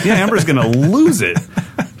 Yeah, Amber's going to lose it.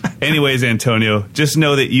 Anyways, Antonio, just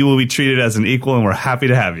know that you will be treated as an equal, and we're happy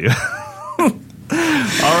to have you.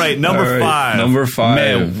 All right, number All right, five. number five.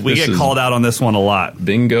 Man, we This get is- called out on this one a lot.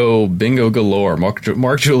 Bingo galore. Mark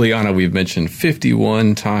Giuliano, we've mentioned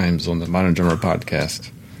 51 times on the Modern Drummer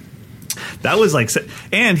podcast. That was like,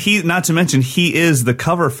 and he, not to mention, he is the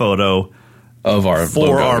cover photo Of our for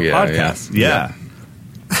logo. our Yeah, podcast. yeah.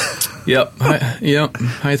 Yep. Yep.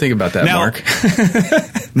 How do you think about that, Now- Mark?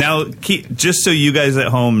 Now, just so you guys at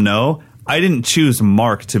home know, I didn't choose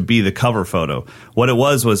Mark to be the cover photo. What it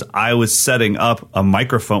was I was setting up a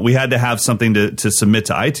microphone. We had to have something to submit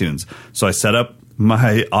to iTunes. So I set up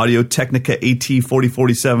my Audio-Technica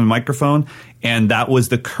AT4047 microphone, and that was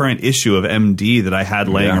the current issue of MD that I had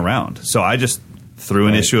laying around. So I just threw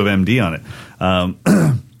an issue of MD on it.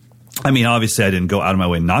 I mean, obviously, I didn't go out of my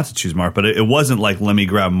way not to choose Mark, but it wasn't like, let me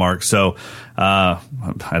grab Mark. So I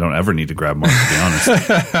don't ever need to grab Mark, to be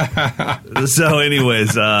honest. So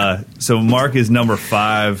anyways, so Mark is number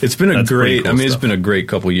 5. It's been That's it's been a great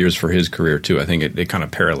couple years for his career, too. I think it kind of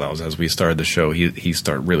parallels. As we started the show, he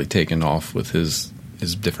started really taking off with his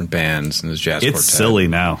different bands and his jazz quartet. It's silly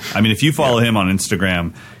now. I mean, if you follow him on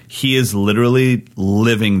Instagram, he is literally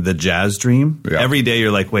living the jazz dream. Yeah. Every day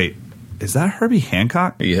you're like, wait, is that Herbie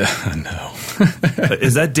Hancock? Yeah, I know.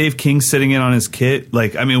 Is that Dave King sitting in on his kit?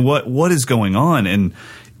 Like, I mean, what is going on? And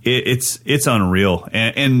it's unreal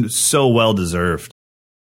and so well deserved.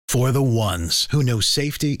 For the ones who know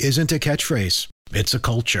safety isn't a catchphrase, it's a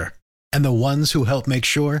culture. And the ones who help make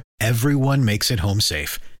sure everyone makes it home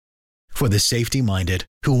safe. For the safety-minded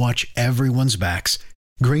who watch everyone's backs,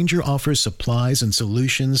 Grainger offers supplies and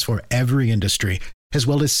solutions for every industry, as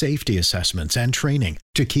well as safety assessments and training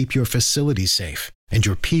to keep your facilities safe and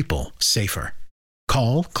your people safer.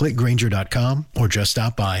 Call, click Grainger.com, or just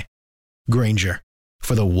stop by. Grainger,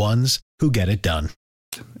 for the ones who get it done.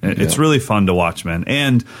 It's really fun to watch, man.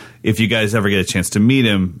 And if you guys ever get a chance to meet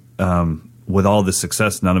him, with all the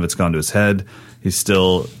success, none of it's gone to his head. He's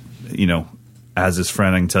still, as his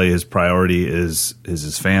friend, I can tell you his priority is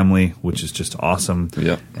his family, which is just awesome.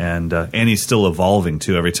 Yeah. And he's still evolving,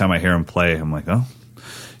 too. Every time I hear him play, I'm like, oh,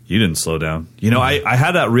 you didn't slow down. I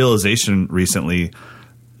had that realization recently.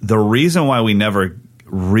 The reason why we never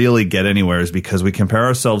really get anywhere is because we compare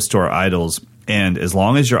ourselves to our idols, and as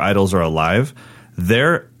long as your idols are alive,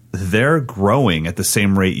 they're growing at the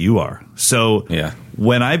same rate you are. So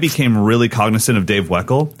when I became really cognizant of Dave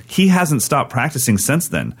Weckl, he hasn't stopped practicing since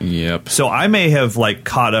then. Yep. So I may have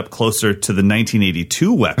caught up closer to the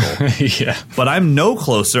 1982 Weckl. Yeah. But I'm no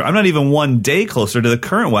closer. I'm not even one day closer to the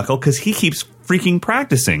current Weckl because he keeps freaking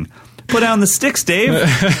practicing. Put down the sticks, Dave.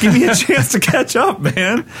 Give me a chance to catch up,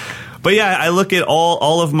 man. But yeah, I look at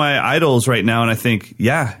all of my idols right now and I think,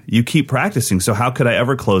 yeah, you keep practicing. So how could I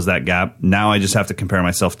ever close that gap? Now I just have to compare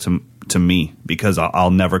myself to me because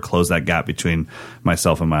I'll never close that gap between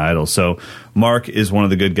myself and my idols. So Mark is one of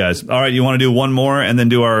the good guys. All right, you want to do one more and then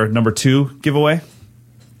do our number 2 giveaway?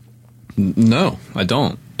 No, I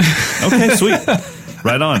don't. Okay, sweet.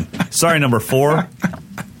 Right on. Sorry, number 4.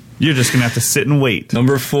 You're just going to have to sit and wait.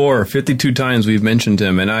 Number 4, 52 times we've mentioned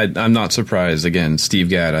him, and I'm not surprised. Again, Steve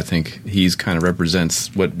Gadd, I think he's kind of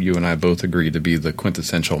represents what you and I both agree to be the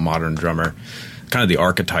quintessential modern drummer, kind of the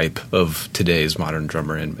archetype of today's modern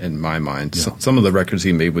drummer in my mind. Yeah. Some of the records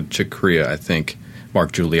he made with Chick Corea, I think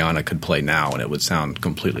Mark Juliana could play now, and it would sound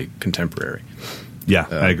completely contemporary. Yeah,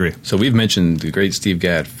 I agree. So we've mentioned the great Steve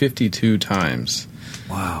Gadd 52 times.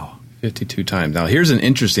 Wow. 52 times. Now, here's an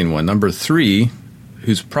interesting one. Number 3,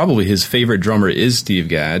 who's probably his favorite drummer is Steve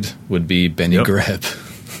Gadd, would be Benny Greb.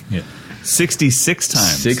 Yeah. 66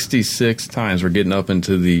 times. 66 times. We're getting up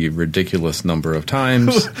into the ridiculous number of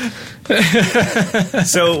times.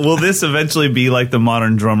 So will this eventually be like the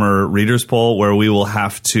modern drummer readers poll where we will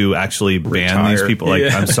have to actually ban these people?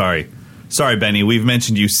 Like, I'm sorry. Sorry, Benny, we've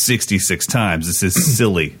mentioned you 66 times. This is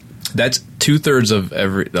silly. That's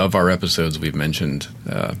 2/3 of our episodes we've mentioned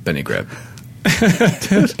Benny Greb.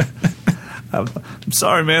 I'm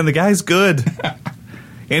sorry, man. The guy's good.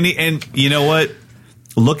 And you know what?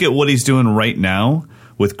 Look at what he's doing right now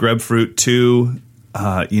with Grebfruit 2.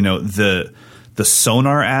 The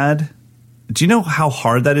Sonar ad. Do you know how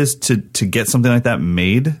hard that is to get something like that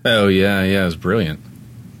made? Oh, yeah. It's brilliant.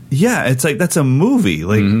 Yeah, it's like that's a movie.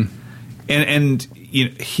 Like, and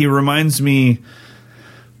he reminds me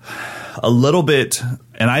a little bit.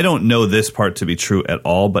 And I don't know this part to be true at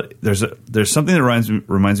all, but there's something that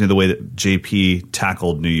reminds me of the way that JP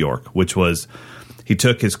tackled New York, which was he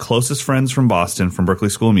took his closest friends from Boston, from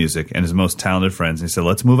Berklee School of Music, and his most talented friends, and he said,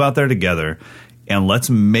 let's move out there together and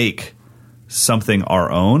let's make something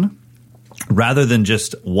our own. Rather than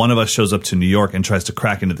just one of us shows up to New York and tries to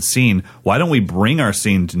crack into the scene, why don't we bring our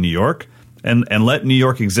scene to New York and let New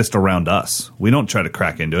York exist around us? We don't try to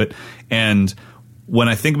crack into it. And when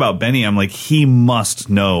I think about Benny, I'm like, he must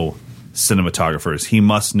know cinematographers. He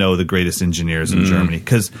must know the greatest engineers in Germany.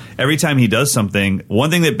 Because every time he does something, one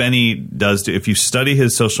thing that Benny does, if you study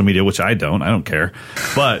his social media, which I don't care,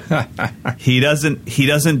 but he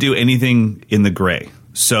doesn't do anything in the gray.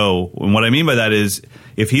 So what I mean by that is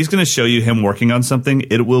if he's going to show you him working on something,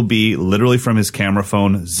 it will be literally from his camera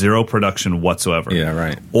phone, zero production whatsoever. Yeah,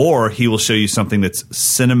 right. Or he will show you something that's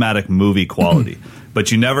cinematic movie quality. But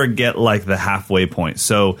you never get like the halfway point.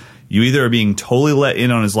 So you either are being totally let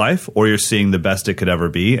in on his life or you're seeing the best it could ever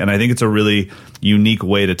be. And I think it's a really unique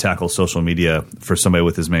way to tackle social media for somebody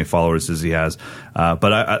with as many followers as he has.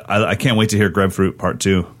 But I can't wait to hear Grapefruit Part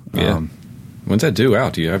 2. Yeah. When's that due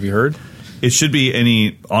out? Have you heard? It should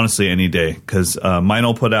be honestly any day, because mine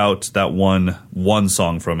will put out that one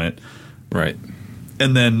song from it. Right.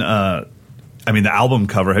 And then, the album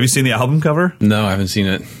cover. Have you seen the album cover? No, I haven't seen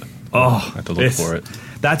it. Oh, I have to look for it.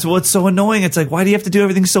 That's what's so annoying. It's like, why do you have to do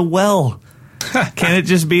everything so well? Can't it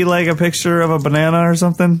just be like a picture of a banana or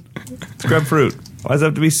something? It's Grapefruit. Why does it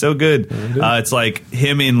have to be so good? It's like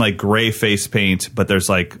him in like gray face paint, but there's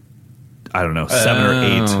like, I don't know, 7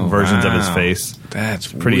 or 8 versions of his face. That's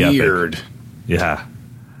pretty weird. Epic. Yeah.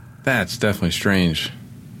 That's definitely strange.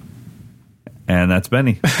 And that's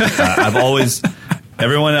Benny.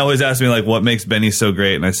 Everyone always asks me like, what makes Benny so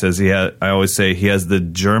great? And I always say he has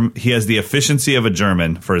the efficiency of a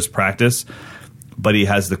German for his practice, but he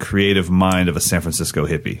has the creative mind of a San Francisco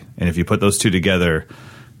hippie. And if you put those two together,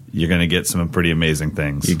 you're going to get some pretty amazing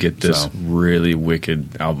things. You get this really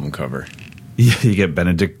wicked album cover. Yeah, you get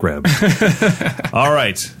Benedict Greb. All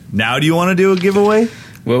right. Now do you want to do a giveaway?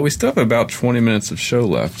 Well, we still have about 20 minutes of show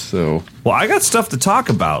left, so... Well, I got stuff to talk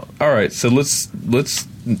about. All right, so let's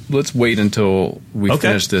wait until we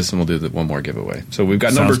finish this, and we'll do one more giveaway. So we've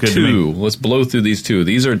got number 2. Let's blow through these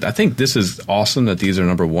 2. I think this is awesome that these are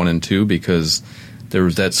number 1 and 2, because there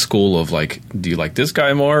was that school of like, do you like this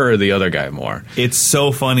guy more or the other guy more? It's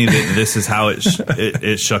so funny that this is how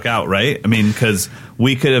it shook out, right? I mean, because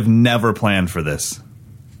we could have never planned for this.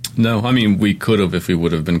 No, I mean, we could have if we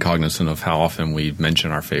would have been cognizant of how often we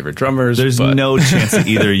mention our favorite drummers. There's no chance that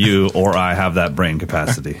either you or I have that brain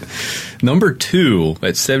capacity. Number 2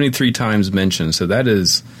 at 73 times mentioned. So that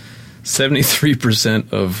is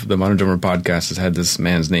 73% of the Modern Drummer podcast has had this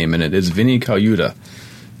man's name in it. It's Vinny Colaiuta.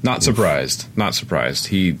 Not surprised. Not surprised.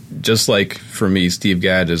 He, just like for me, Steve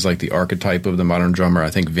Gadd is like the archetype of the modern drummer. I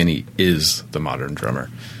think Vinny is the modern drummer.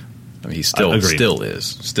 I mean, he still is.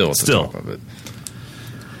 Still at the top of it.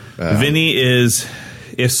 Vinny is,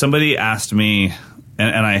 if somebody asked me,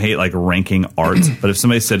 and I hate like ranking art, but if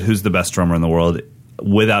somebody said who's the best drummer in the world,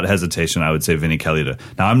 without hesitation, I would say Vinny Colaiuta.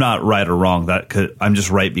 Now, I'm not right or wrong. I'm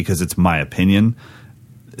just right because it's my opinion.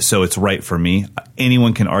 So it's right for me.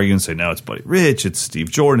 Anyone can argue and say, no, it's Buddy Rich, it's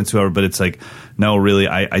Steve Jordan, it's whoever. But it's like, no, really,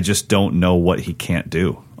 I just don't know what he can't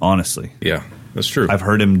do, honestly. Yeah, that's true. I've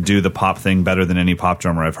heard him do the pop thing better than any pop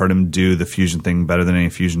drummer. I've heard him do the fusion thing better than any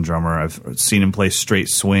fusion drummer. I've seen him play straight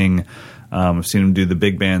swing. I've seen him do the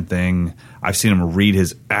big band thing. I've seen him read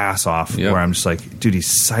his ass off, where I'm just like, dude,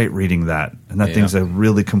 he's sight reading that. And that thing's a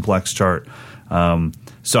really complex chart.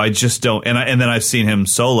 So I just don't, and then I've seen him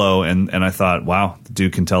solo, and I thought, wow, the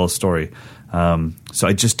dude can tell a story. So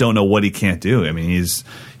I just don't know what he can't do. I mean,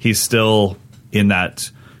 he's still in that.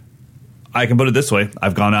 I can put it this way: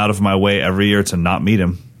 I've gone out of my way every year to not meet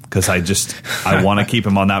him because I want to keep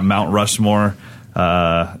him on that Mount Rushmore.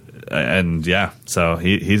 And yeah, so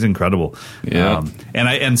he's incredible. Yeah.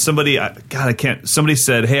 And somebody, somebody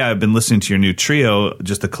said, hey, I've been listening to your new trio,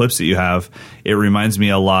 just the clips that you have. It reminds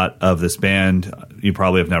me a lot of this band. You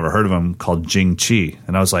probably have never heard of them, called Jing Chi.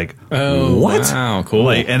 And I was like, oh, what? Wow, cool.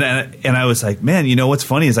 Like, and I was like, man, you know what's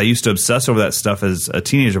funny is I used to obsess over that stuff as a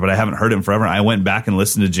teenager, but I haven't heard it in forever. I went back and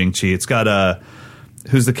listened to Jing Chi. It's got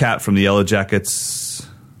who's the cat from the Yellow Jackets?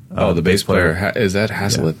 The bass player. Is that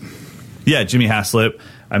Haslett? Yeah, Jimmy Haslett.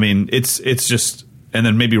 I mean, it's just, and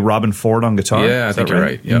then maybe Robin Ford on guitar. Yeah, I think you're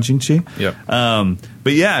right. Yep. Jing Chi. Yep.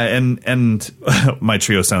 But yeah, and my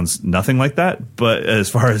trio sounds nothing like that. But as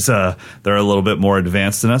far as they're a little bit more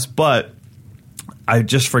advanced than us. But I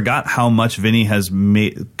just forgot how much Vinny has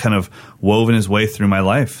kind of woven his way through my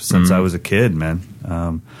life since I was a kid, man.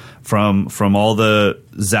 From all the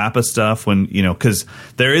Zappa stuff, when because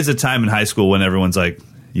there is a time in high school when everyone's like,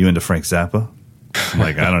 "You into Frank Zappa?"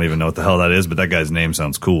 Like, I don't even know what the hell that is, but that guy's name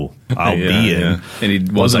sounds cool. I'll be in. Yeah.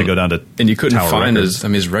 And once I go down to and you couldn't Tower find Records.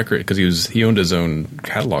 his record because he owned his own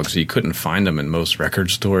catalog, so you couldn't find them in most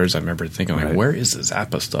record stores. I remember thinking like, where is the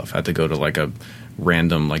Zappa stuff? I had to go to like a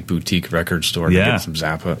random like boutique record store to get some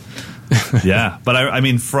Zappa. Yeah, but I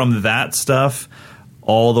mean, from that stuff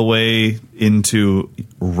all the way into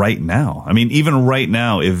right now. I mean, even right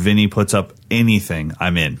now, if Vinny puts up anything,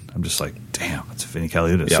 I'm in. I'm just like, damn, it's Vinny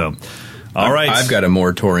Colaiuta. Yep. So. All right. I've got a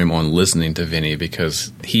moratorium on listening to Vinny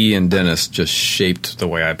because he and Dennis just shaped the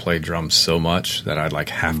way I play drums so much that I'd like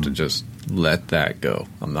have to just let that go.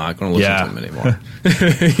 I'm not going to listen to him anymore.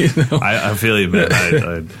 I feel you, man.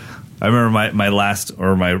 I remember my last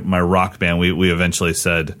or my rock band. We eventually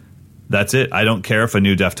said, that's it. I don't care if a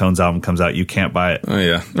new Deftones album comes out. You can't buy it. Oh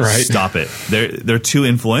yeah, right. Stop it. They're too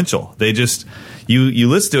influential. They just. you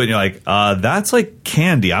listen to it and you're like, that's like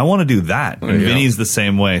candy. I want to do that. And Vinny's the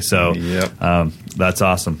same way. So that's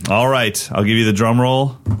awesome. All right. I'll give you the drum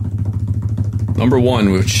roll. Number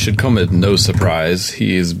 1, which should come as no surprise,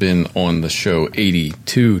 he has been on the show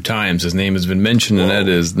 82 times. His name has been mentioned, and that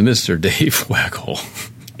is Mr. Dave Weckl.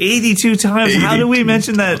 82 times? 82 How did we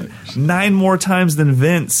mention that 9 more times than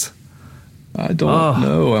Vince? I don't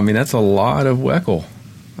know. I mean, that's a lot of Weckl.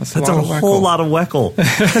 That's a whole lot of Weckl.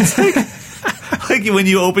 It's like when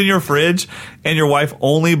you open your fridge and your wife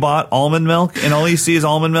only bought almond milk and all you see is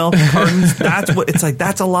almond milk cartons.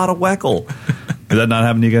 That's a lot of Weckl. Does that not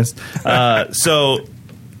happen to you guys? So,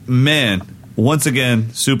 man, once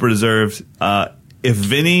again, super deserved. If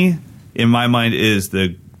Vinny, in my mind, is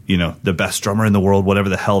the best drummer in the world, whatever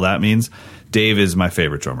the hell that means, Dave is my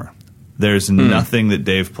favorite drummer. There's nothing that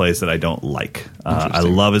Dave plays that I don't like. I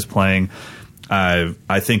love his playing.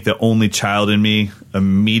 I think the only child in me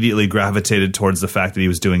immediately gravitated towards the fact that he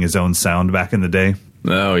was doing his own sound back in the day.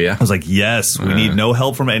 Oh, yeah. I was like, yes, we need no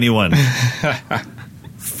help from anyone.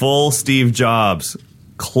 Full Steve Jobs,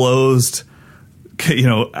 closed,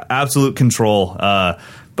 absolute control.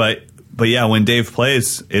 But yeah, when Dave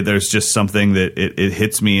plays, there's just something that it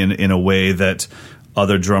hits me in a way that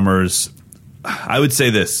other drummers. I would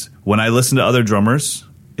say this: when I listen to other drummers,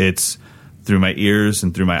 it's through my ears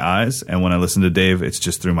and through my eyes, and when I listen to Dave, it's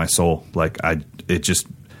just through my soul. Like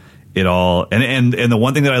it all. And the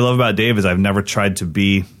one thing that I love about Dave is I've never tried to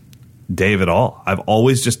be Dave at all. I've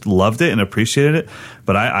always just loved it and appreciated it.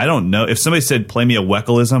 But I don't know. If somebody said, play me a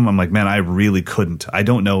Wecklism, I'm like, man, I really couldn't. I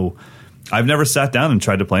don't know. I've never sat down and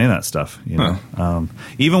tried to play in that stuff.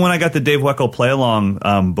 Even when I got the Dave Weckl play along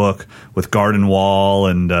book with Garden Wall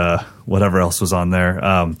and whatever else was on there,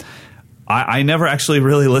 I never actually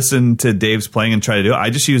really listened to Dave's playing and tried to do it. I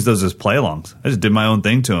just used those as play alongs. I just did my own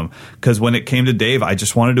thing to him. Because when it came to Dave, I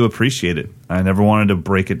just wanted to appreciate it. I never wanted to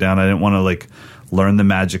break it down. I didn't want to learn the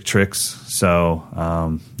magic tricks. So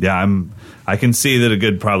I can see that a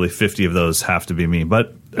good probably 50 of those have to be me.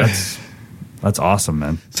 But that's awesome,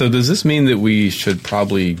 man. So does this mean that we should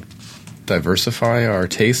probably diversify our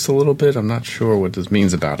tastes a little bit? I'm not sure what this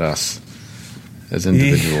means about us as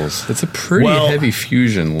individuals. It's a pretty heavy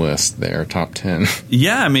fusion list there, top 10.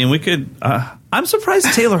 Yeah, I mean, we could. I'm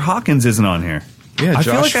surprised Taylor Hawkins isn't on here. Yeah, I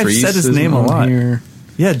feel like I've said his name a lot. Here.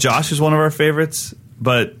 Yeah, Josh is one of our favorites,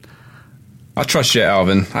 but I trust you,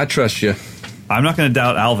 Alvin. I trust you. I'm not going to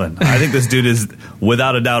doubt Alvin. I think this dude is,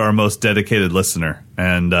 without a doubt, our most dedicated listener.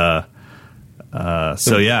 And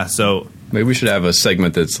so maybe we should have a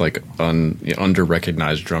segment that's like on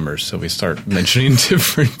under-recognized drummers, so we start mentioning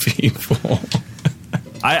different people.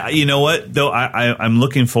 You know what, though? I'm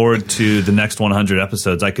looking forward to the next 100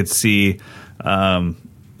 episodes. I could see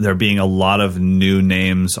there being a lot of new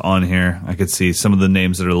names on here. I could see some of the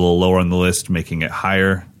names that are a little lower on the list making it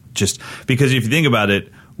higher. Just because if you think about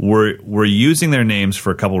it, we're using their names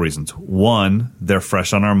for a couple reasons. One, they're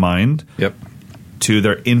fresh on our mind. Yep. Two,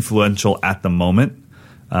 they're influential at the moment,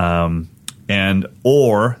 and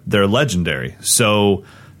or they're legendary. So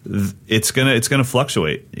it's gonna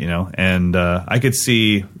fluctuate, And I could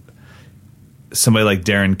see somebody like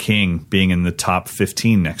Darren King being in the top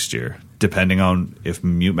 15 next year, depending on if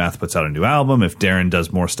Mute Math puts out a new album, if Darren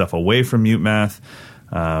does more stuff away from Mute Math.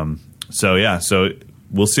 So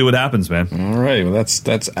we'll see what happens, man. All right. Well,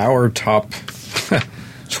 that's our top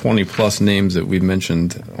 20 plus names that we've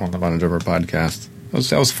mentioned on the Vinyl Drummer podcast.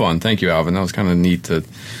 That was fun. Thank you, Alvin. That was kind of neat to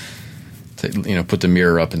put the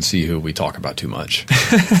mirror up and see who we talk about too much.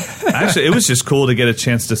 Actually, it was just cool to get a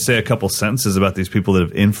chance to say a couple sentences about these people that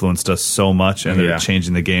have influenced us so much and that are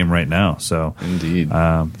changing the game right now. So, indeed,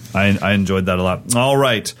 I enjoyed that a lot. All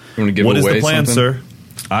right, you want to give what away is the plan, something? sir?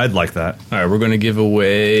 I'd like that. All right, we're going to give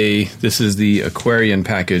away. This is the Aquarian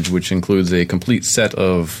package, which includes a complete set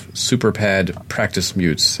of SuperPad practice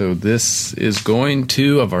mutes. So this is going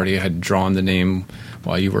to. I've already had drawn the name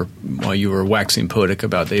while you were waxing poetic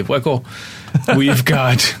about Dave Weckl. We've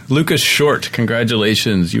got Lucas Short.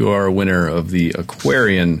 Congratulations, you are a winner of the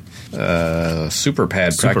Aquarian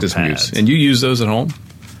SuperPad practice mutes, and you use those at home.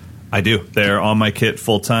 I do. They're on my kit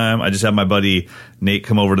full time. I just had my buddy Nate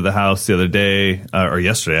come over to the house the other day, or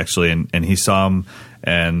yesterday actually, and he saw them,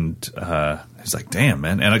 and he's like, "Damn,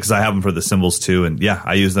 man!" And because I have them for the cymbals too, and yeah,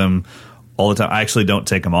 I use them all the time. I actually don't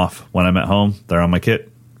take them off when I'm at home. They're on my kit.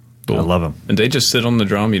 Cool. I love them. And they just sit on the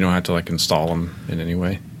drum. You don't have to install them in any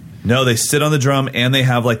way. No, they sit on the drum, and they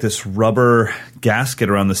have this rubber gasket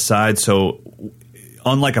around the side. So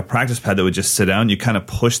unlike a practice pad that would just sit down, you kind of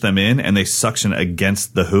push them in and they suction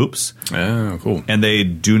against the hoops. Oh, cool. And they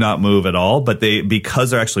do not move at all, but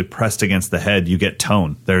because they're actually pressed against the head, you get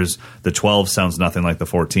tone. There's the 12 sounds nothing like the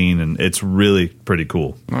 14, and it's really pretty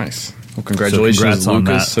cool. Nice. Well, congratulations,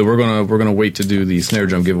 Lucas. So we're gonna wait to do the snare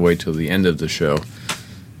drum giveaway till the end of the show.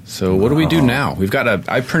 So what do we do now?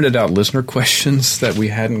 I printed out listener questions that we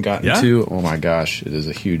hadn't gotten to. Oh my gosh, it is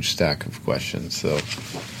a huge stack of questions. So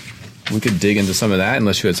we could dig into some of that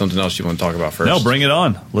unless you had something else you want to talk about first. No, bring it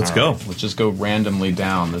on. Let's go. Right, let's just go randomly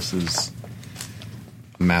down. This is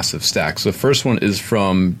a massive stack. So the first one is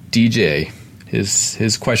from DJ.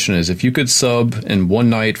 His question is, if you could sub in one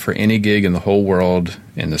night for any gig in the whole world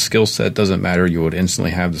and the skill set doesn't matter, you would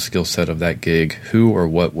instantly have the skill set of that gig, who or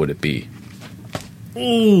what would it be?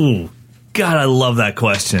 Ooh, God, I love that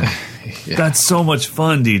question. Yeah. That's so much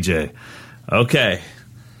fun, DJ. Okay.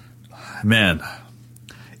 Man,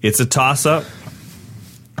 it's a toss-up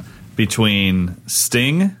between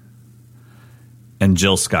Sting and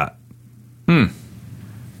Jill Scott.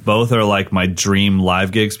 Both are like my dream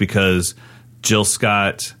live gigs because Jill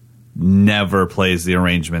Scott never plays the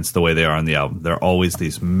arrangements the way they are on the album. They're always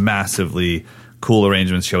these massively cool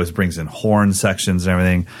arrangements. She always brings in horn sections and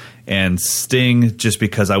everything. And Sting, just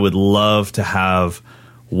because I would love to have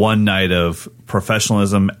one night of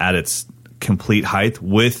professionalism at its complete height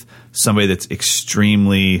with somebody that's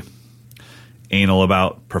extremely anal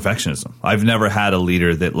about perfectionism. I've never had a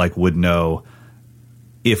leader that like would know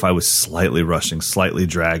if I was slightly rushing, slightly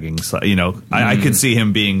dragging. I could see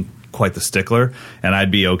him being quite the stickler, and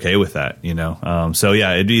I'd be okay with that, So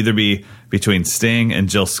yeah, it'd either be between Sting and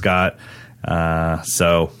Jill Scott.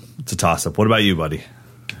 So it's a toss-up. What about you, buddy?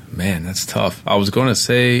 Man, that's tough. I was going to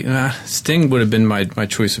say Sting would have been my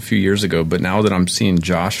choice a few years ago, but now that I'm seeing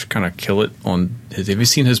Josh kind of kill it on his... Have you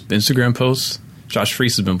seen his Instagram posts? Josh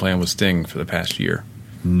Freese has been playing with Sting for the past year.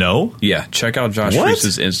 No? Yeah, check out Josh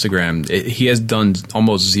Freese's Instagram. He has done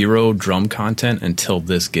almost zero drum content until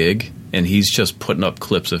this gig, and he's just putting up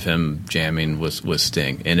clips of him jamming with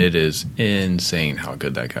Sting, and it is insane how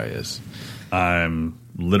good that guy is. I'm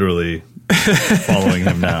literally following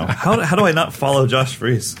him now. How do I not follow Josh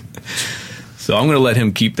Freese? So I'm going to let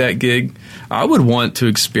him keep that gig. I would want to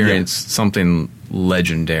experience something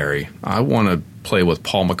legendary. I want to play with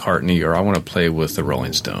Paul McCartney, or I want to play with the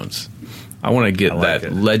Rolling Stones. I want to get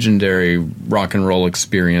that legendary rock and roll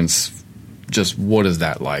experience. Just what is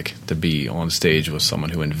that like to be on stage with someone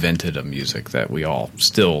who invented a music that we all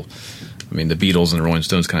still... I mean, the Beatles and the Rolling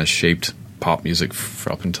Stones kind of shaped pop music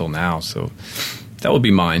up until now, so that would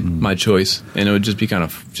be my choice. And it would just be kind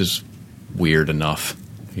of just weird enough,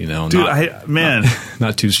 Dude,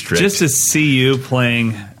 not too strict. Just to see you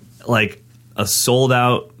playing like a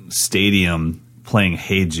sold-out stadium playing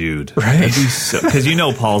Hey Jude. Right.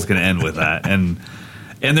 Because Paul's going to end with that. And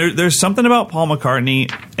there's something about Paul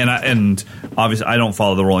McCartney, and obviously I don't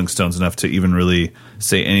follow the Rolling Stones enough to even really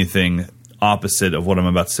say anything opposite of what I'm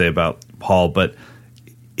about to say about Paul, but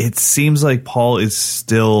it seems like Paul is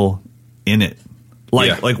still in it.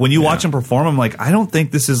 Like when you watch him perform, I'm like, I don't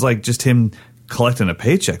think this is like just him collecting a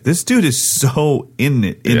paycheck. This dude is so in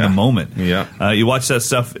it in the moment. Yeah. You watch that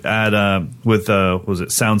stuff at with was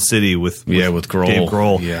it Sound City with Grohl. Dave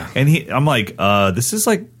Grohl. Yeah. And I'm like, this is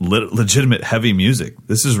like legitimate heavy music.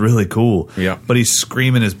 This is really cool. Yeah. But he's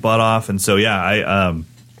screaming his butt off, and so I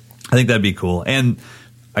think that'd be cool. And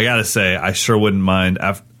I gotta say, I sure wouldn't mind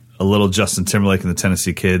a little Justin Timberlake and the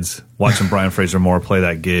Tennessee Kids watching Brian Fraser Moore play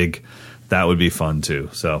that gig. That would be fun too.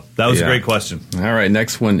 So that was a great question. All right,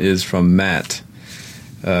 next one is from Matt.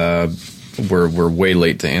 We're way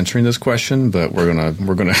late to answering this question, but we're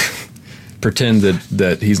gonna pretend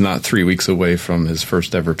that he's not 3 weeks away from his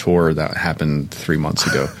first ever tour that happened 3 months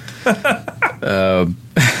ago.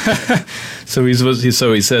 So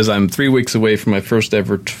he says, I'm 3 weeks away from my first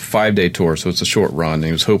ever 5-day tour, so it's a short run. And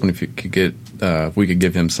he was hoping if we could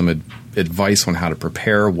give him some advice on how to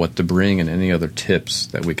prepare, what to bring, and any other tips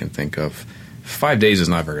that we can think of. 5 days is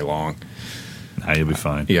not very long. Nah, you'll be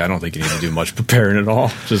fine. Yeah, I don't think you need to do much preparing at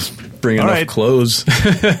all. Just bring enough clothes.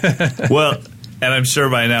 Well, and I'm sure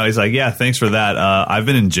by now he's like, yeah, thanks for that. I've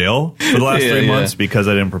been in jail for the last 3 months because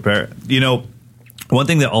I didn't prepare. One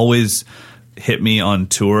thing that always hit me on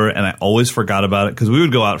tour, and I always forgot about it, because we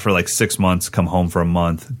would go out for like 6 months, come home for a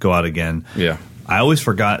month, go out again. Yeah. I always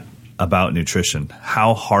forgot about nutrition,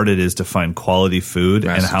 how hard it is to find quality food,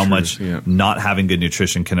 and how much not having good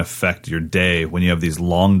nutrition can affect your day when you have these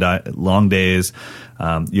long days.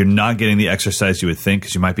 You're not getting the exercise you would think,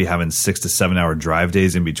 because you might be having 6 to 7 hour drive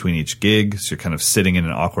days in between each gig, so you're kind of sitting in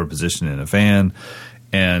an awkward position in a van.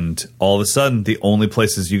 And all of a sudden, the only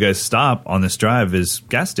places you guys stop on this drive is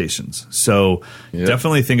gas stations. So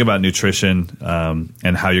definitely think about nutrition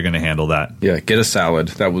and how you're going to handle that. Yeah, get a salad.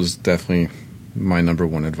 That was definitely my number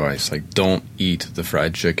one advice. Like, don't eat the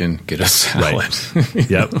fried chicken. Get a salad. Right.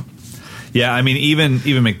 Yep. Yeah, I mean,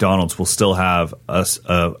 even McDonald's will still have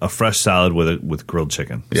a fresh salad with grilled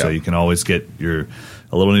chicken. Yeah. So you can always get a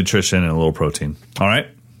little nutrition and a little protein. All right.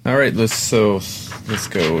 Let's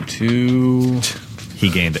go to. He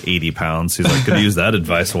gained 80 pounds. He's like, could have used that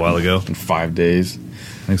advice a while ago. In 5 days.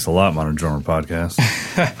 Thanks a lot, Modern Drummer Podcast.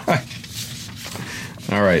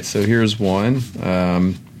 All right, so here's one.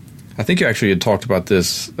 I think you actually had talked about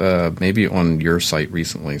this maybe on your site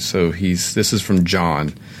recently. So this is from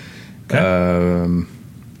John. Okay.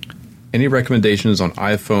 Any recommendations on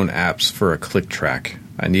iPhone apps for a click track?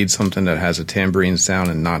 I need something that has a tambourine sound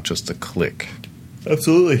and not just a click.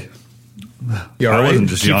 Absolutely. You all right? I wasn't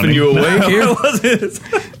just keeping yawning. You awake here? I wasn't.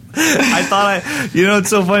 I thought it's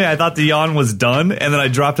so funny. I thought the yawn was done, and then I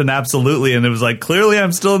dropped an absolutely, and it was like, clearly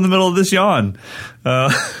I'm still in the middle of this yawn. I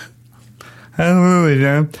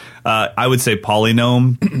would say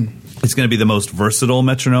Polynome. It's going to be the most versatile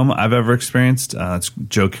metronome I've ever experienced. It's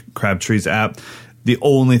Joe Crabtree's app. The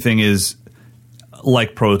only thing is,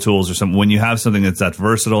 like Pro Tools or something, when you have something that's that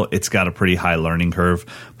versatile, it's got a pretty high learning curve.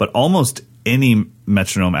 But almost any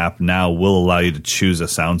metronome app now will allow you to choose a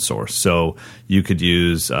sound source. So you could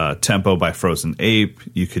use Tempo by Frozen Ape.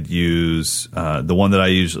 You could use the one that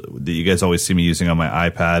you guys always see me using on my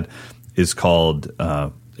iPad is called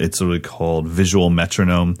it's literally called Visual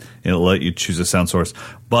Metronome. It'll let you choose a sound source,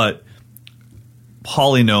 but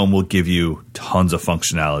Polynome will give you tons of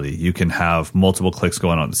functionality. You can have multiple clicks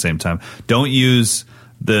going on at the same time. Don't use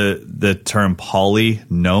the term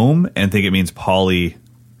polynome and think it means polyrhythm.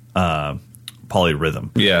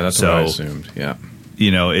 Yeah, that's what I assumed. Yeah.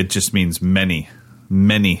 It just means many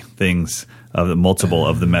things of the multiple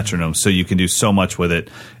of the metronome. So you can do so much with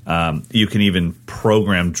it. You can even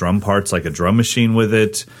program drum parts like a drum machine with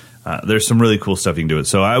it. There's some really cool stuff you can do with it.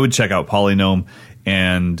 So I would check out Polynome,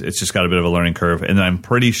 and it's just got a bit of a learning curve. And I'm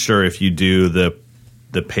pretty sure if you do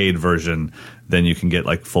the paid version, then you can get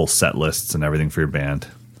like full set lists and everything for your band.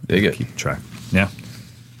 Dig it. Keep track. Yeah.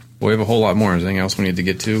 Well, we have a whole lot more. Anything else we need to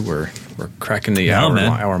get to? We're cracking the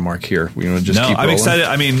hour mark here. We want to just keep rolling? I'm excited.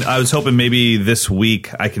 I mean, I was hoping maybe this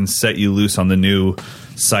week I can set you loose on the new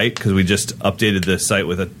site because we just updated the site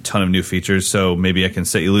with a ton of new features. So maybe I can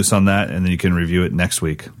set you loose on that, and then you can review it next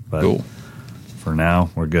week. But cool. For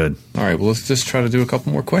now, we're good. All right. Well, let's just try to do a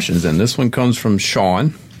couple more questions then. This one comes from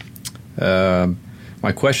Sean.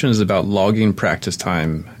 My question is about logging practice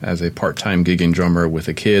time as a part-time gigging drummer with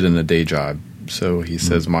a kid and a day job. So he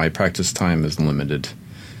says my practice time is limited.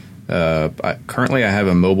 Currently, I have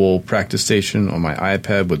a mobile practice station on my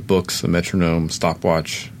iPad with books, a metronome,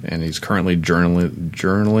 stopwatch, and he's currently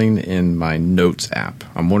journaling in my Notes app.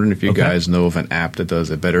 I'm wondering if you guys know of an app that does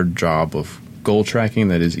a better job of goal tracking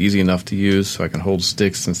that is easy enough to use so I can hold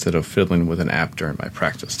sticks instead of fiddling with an app during my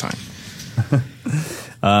practice time.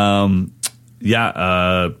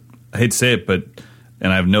 I hate to say it,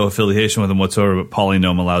 and I have no affiliation with them whatsoever, but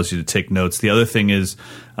Polynome allows you to take notes. The other thing is,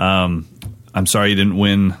 I'm sorry you didn't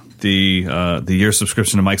win the year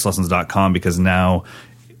subscription to Mike'sLessons.com, because now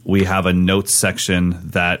we have a notes section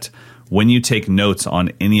that when you take notes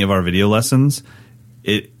on any of our video lessons,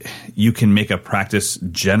 you can make a practice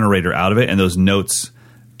generator out of it, and those notes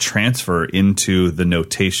transfer into the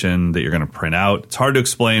notation that you're going to print out. It's hard to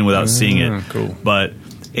explain without seeing it, cool. But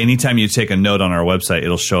anytime you take a note on our website,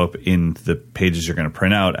 it'll show up in the pages you're going to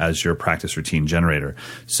print out as your practice routine generator.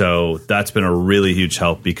 So that's been a really huge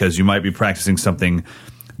help, because you might be practicing something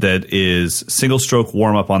that is single stroke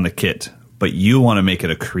warm up on the kit, but you want to make it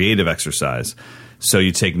a creative exercise. So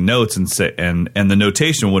you take notes and say, and the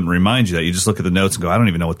notation wouldn't remind you that. You just look at the notes and go, I don't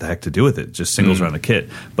even know what the heck to do with it. Just singles around the kit.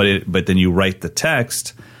 But then you write the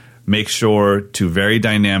text. Make sure to vary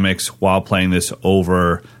dynamics while playing this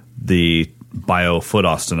over the bio foot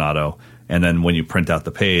ostinato, and then when you print out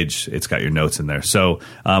the page, it's got your notes in there. So,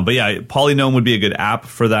 but yeah, Polynome would be a good app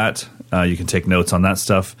for that. You can take notes on that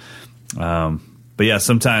stuff. But yeah,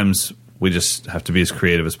 sometimes we just have to be as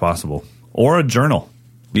creative as possible, or a journal.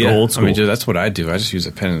 Yeah, old school. I mean, that's what I do. I just use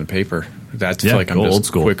a pen and a paper. That's I'm just old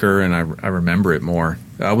school. Quicker, and I remember it more.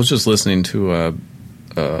 I was just listening to a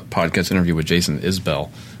podcast interview with Jason Isbell,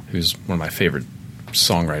 who's one of my favorite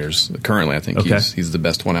songwriters currently. I think he's the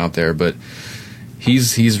best one out there. But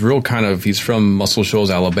he's from Muscle Shoals,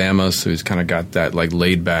 Alabama, so he's kind of got that like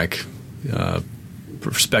laid back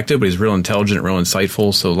perspective. But he's real intelligent, real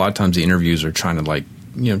insightful. So a lot of times the interviews are trying to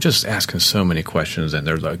just asking so many questions, and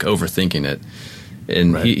they're like overthinking it.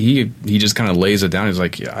 And he just kind of lays it down. He's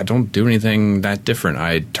like, I don't do anything that different.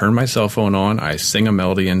 I turn my cell phone on, I sing a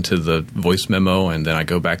melody into the voice memo, and then I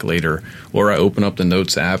go back later. Or I open up the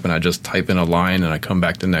Notes app and I just type in a line, and I come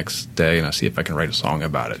back the next day and I see if I can write a song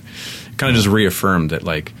about it. Kind of just reaffirmed that,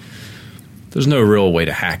 like, there's no real way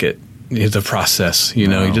to hack it. It's a process, you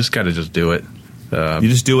know. You just got to just do it. You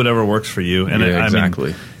just do whatever works for you. And exactly.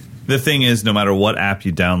 I mean, the thing is, no matter what app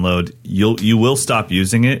you download, you will stop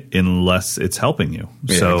using it unless it's helping you.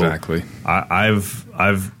 Yeah, so exactly. I've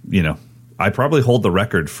I probably hold the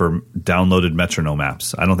record for downloaded metronome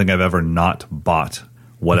apps. I don't think I've ever not bought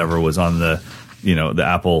whatever was on the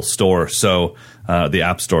Apple Store. So the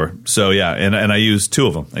App Store. So yeah, and I use two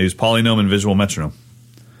of them. I use Polynome and Visual Metronome.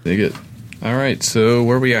 Dig it. All right, so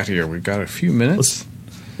where are we at here? We've got a few minutes.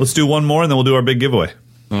 Let's do one more, and then we'll do our big giveaway.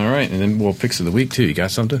 All right, and then we'll picks of the week too. You got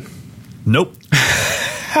something? Nope.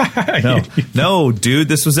 No, dude.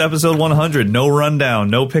 This was episode 100. No rundown.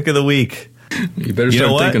 No pick of the week. You better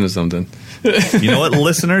start thinking of something. You know what,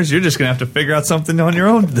 listeners? You're just gonna have to figure out something on your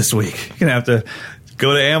own this week. You're gonna have to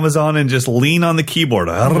go to Amazon and just lean on the keyboard.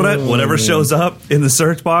 Whatever shows up in the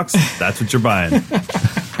search box, that's what you're buying.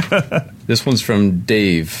 This one's from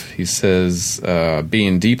Dave. He says,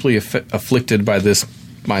 being deeply afflicted by this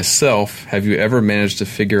myself, have you ever managed to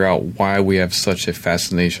figure out why we have such a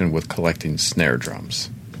fascination with collecting snare drums?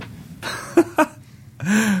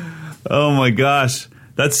 Oh my gosh.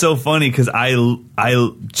 That's so funny because I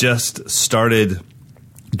just started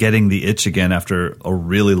getting the itch again after a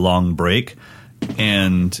really long break.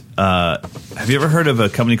 And have you ever heard of a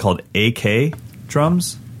company called AK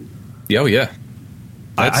Drums? Oh, yeah.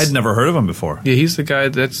 I'd never heard of him before. Yeah, he's the guy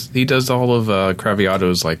he does all of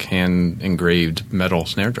Craviotto's like hand engraved metal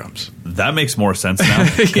snare drums. That makes more sense now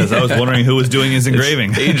because I was wondering who was doing his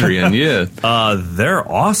engraving. It's Adrian, yeah. They're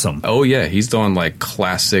awesome. Oh yeah, he's done like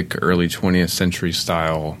classic early 20th century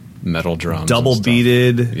style metal drums. Double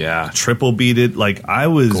beaded, yeah, triple beaded. Like I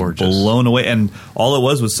was blown away, and all it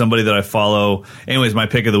was somebody that I follow. Anyways, my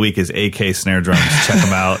pick of the week is AK Snare Drums. Check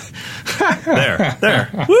them out.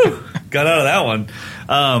 There. Woo! Got out of that one.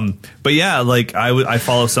 But yeah, like I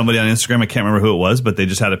follow somebody on Instagram. I can't remember who it was, but they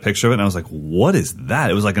just had a picture of it, and I was like, "What is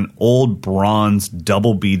that?" It was like an old bronze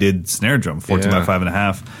double beaded snare drum, 14 by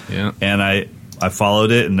 5.5. Yeah, and I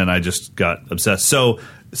followed it, and then I just got obsessed. So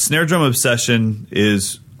snare drum obsession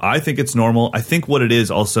is, I think it's normal. I think what it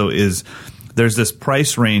is also is there's this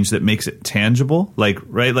price range that makes it tangible. Like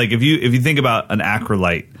if you think about an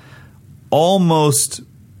Acrolite, almost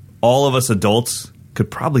all of us adults could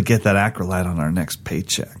probably get that Acrolite on our next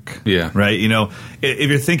paycheck. Yeah. Right? You know, if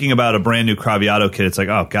you're thinking about a brand new Craviotto kit, it's like,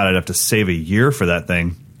 oh, God, I'd have to save a year for that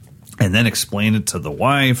thing and then explain it to the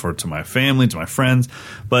wife or to my family, to my friends.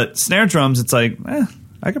 But snare drums, it's like,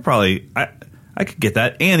 I could probably I could get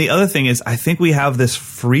that. And the other thing is, I think we have this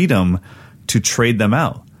freedom to trade them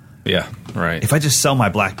out. Yeah, right. If I just sell my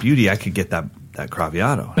Black Beauty, I could get that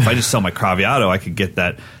Craviotto. If I just sell my Craviotto, I could get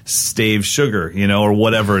that Stave Sugar, or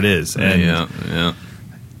whatever it is. And, yeah.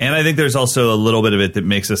 And I think there's also a little bit of it that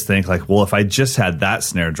makes us think like, well, if I just had that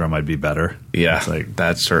snare drum, I'd be better. Yeah,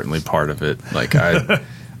 that's certainly part of it. Like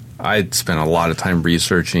I spent a lot of time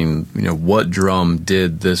researching, what drum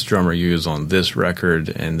did this drummer use on this record,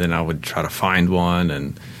 and then I would try to find one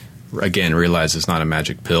and again realize it's not a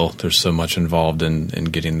magic pill. There's so much involved in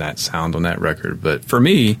getting that sound on that record. But for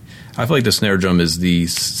me, I feel like the snare drum is the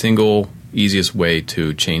single easiest way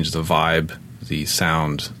to change the vibe, the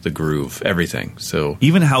sound, the groove, everything. So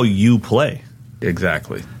even how you play.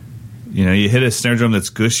 Exactly. You hit a snare drum that's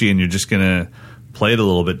gushy and you're just going to play it a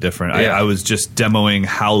little bit different. Yeah. I was just demoing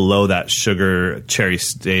how low that Sugar Cherry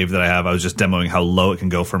Stave that I have, I was just demoing how low it can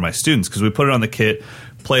go for my students because we put it on the kit,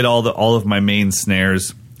 played all of my main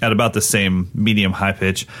snares at about the same medium high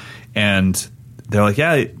pitch, and they're like,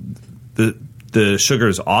 yeah, the Sugar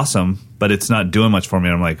is awesome, but it's not doing much for me.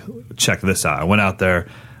 And I'm like, check this out. I went out there,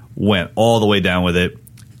 went all the way down with it,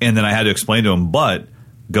 and then I had to explain to them, but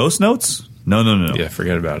ghost notes? No. Yeah,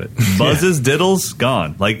 forget about it. Buzzes, diddles,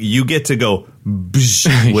 gone. Like, you get to go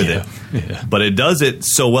with it. Yeah. But it does it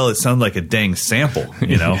so well, it sounds like a dang sample,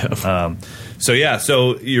 Yeah.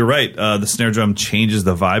 So you're right. The snare drum changes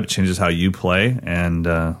the vibe, changes how you play, and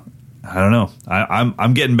I don't know.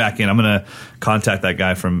 I'm getting back in. I'm going to contact that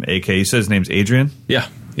guy from AK. You said his name's Adrian? Yeah,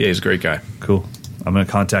 he's a great guy. Cool. I'm going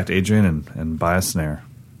to contact Adrian and buy a snare.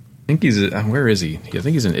 I think where is he? I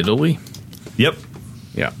think he's in Italy. Yep.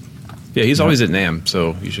 Yeah. Yeah, he's always at NAMM,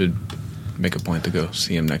 so you should make a point to go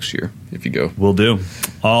see him next year if you go. Will do.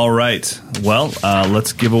 All right. Well,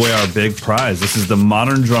 let's give away our big prize. This is the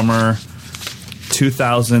Modern Drummer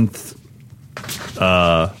 2000th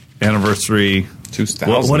anniversary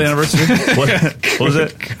 2000. What anniversary? what was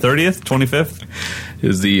it? 30th? 25th? It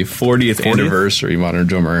was the 40th anniversary Modern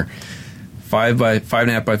Drummer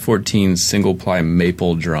 5.5 by 14 single ply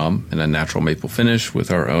maple drum and a natural maple finish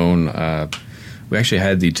with our own. We actually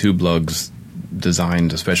had the tube lugs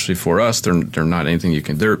designed especially for us. They're not anything you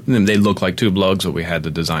can. They look like tube lugs, but we had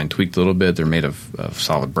the design tweaked a little bit. They're made of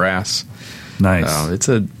solid brass. Nice.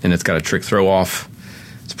 It's got a trick throw off.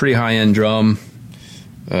 It's a pretty high end drum.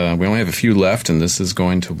 We only have a few left, and this is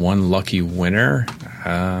going to one lucky winner.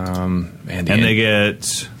 And they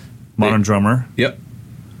get Modern Drummer. Yep,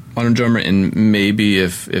 Modern Drummer, and maybe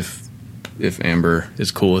if Amber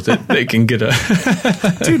is cool with it, they can get a.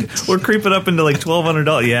 Dude, we're creeping up into like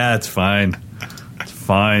 $1,200. Yeah, it's fine. It's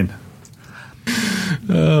fine.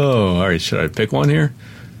 Oh, all right. Should I pick one here?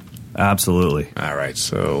 Absolutely. All right.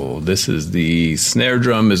 So this is the snare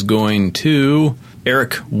drum is going to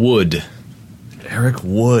Eric Wood. Eric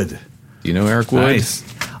Wood. You know Eric Wood? Nice.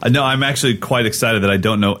 No, I'm actually quite excited that I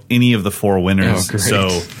don't know any of the four winners. Oh, great.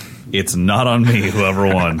 So it's not on me,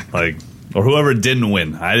 whoever won. Or whoever didn't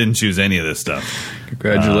win. I didn't choose any of this stuff.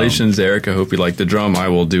 Congratulations, Eric. I hope you like the drum. I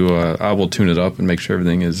will tune it up and make sure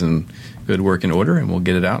everything is in good working order, and we'll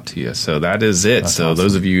get it out to you. So that is it. That's so awesome.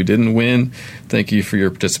 Those of you who didn't win, thank you for your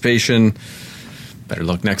participation. Better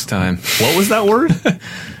luck next time. What was that word?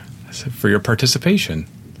 For your participation.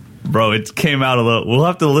 Bro, it came out a little. We'll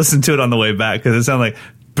have to listen to it on the way back because it sounded like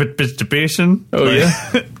participation. Oh, like,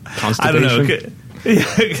 yeah? I don't know.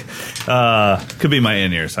 Could be my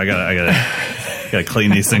in-ears. I gotta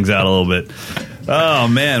clean these things out a little bit. Oh,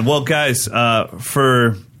 man. Well, guys,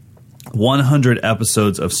 for 100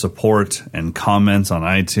 episodes of support and comments on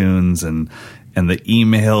iTunes and the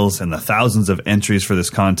emails and the thousands of entries for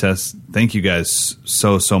this contest, thank you guys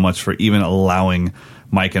so much for even allowing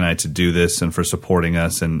Mike and I to do this and for supporting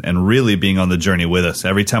us and really being on the journey with us.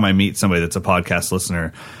 Every time I meet somebody that's a podcast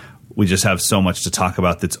listener, we just have so much to talk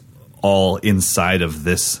about that's all inside of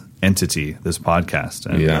this entity, this podcast.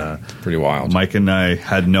 And, it's pretty wild. Mike and I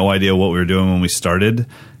had no idea what we were doing when we started,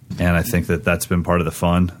 and I think that's been part of the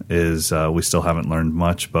fun is we still haven't learned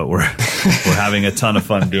much, but we're having a ton of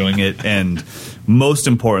fun doing it. And most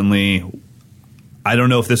importantly, I don't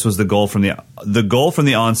know if this was the goal from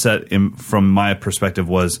the onset. From my perspective,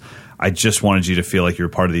 was I just wanted you to feel like you were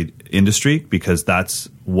part of the industry because that's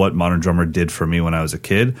what Modern Drummer did for me when I was a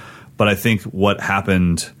kid. But I think what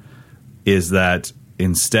happened is that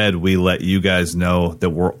instead we let you guys know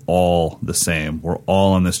that we're all the same. We're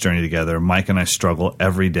all on this journey together. Mike and I struggle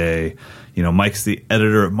every day. You know, Mike's the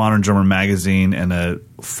editor of Modern Drummer magazine and a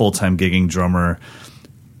full-time gigging drummer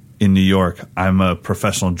in New York. I'm a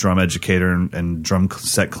professional drum educator and drum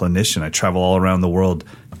set clinician. I travel all around the world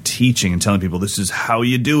teaching and telling people this is how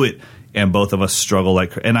you do it. And both of us struggle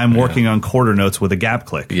and I'm working on quarter notes with a gap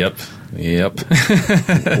click. Yep.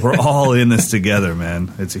 We're all in this together,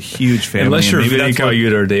 man. It's a huge family. Unless you're Vinny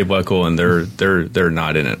Colaiuta or Dave Weckl and they're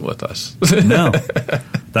not in it with us. No.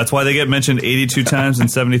 That's why they get mentioned 82 times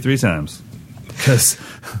and 73 times. Because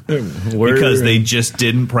they just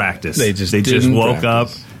didn't practice. They just woke up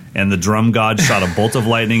and the drum god shot a bolt of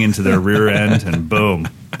lightning into their rear end and boom,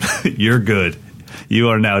 you're good. You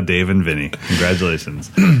are now Dave and Vinny. Congratulations.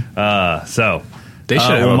 They should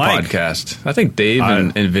have a Mike, podcast. I think Dave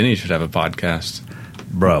and Vinny should have a podcast.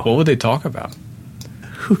 Bro. What would they talk about?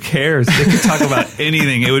 Who cares? They could talk about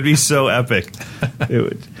anything. It would be so epic.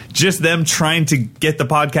 Just them trying to get the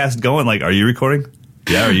podcast going. Like, are you recording?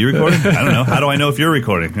 Yeah, are you recording? I don't know. How do I know if you're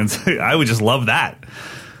recording? I would just love that.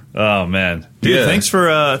 Oh man, dude! Yeah. Thanks for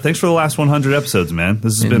the last 100 episodes, man.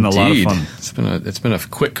 This has been a lot of fun. It's been a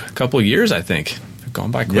quick couple of years. I think it's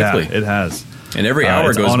gone by quickly. Yeah, it has. And every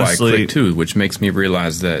hour goes by quick too, which makes me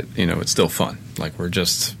realize that it's still fun. Like we're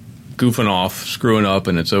just goofing off, screwing up,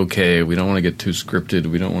 and it's okay. We don't want to get too scripted.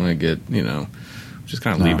 We don't want to get just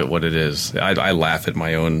kind of leave it what it is. I laugh at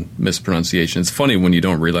my own mispronunciation. It's funny when you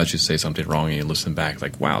don't realize you say something wrong and you listen back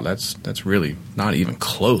like, wow, that's really not even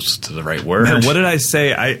close to the right word. Man, what did I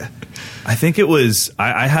say? I think it was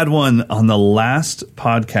I had one on the last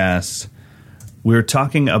podcast. We were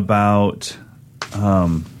talking about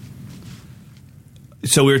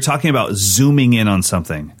so we were talking about zooming in on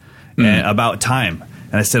something and about time.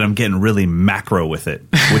 And I said I'm getting really macro with it,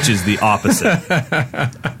 which is the opposite.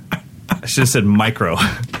 I should have said micro.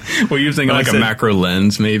 Well, you're thinking like a macro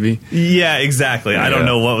lens, maybe? Yeah, exactly. Yeah. I don't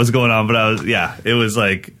know what was going on, but it was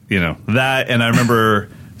like, that. And I remember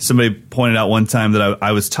somebody pointed out one time that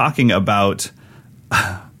I was talking about,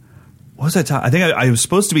 what was I talking? I think I was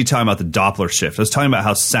supposed to be talking about the Doppler shift. I was talking about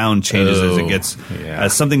how sound changes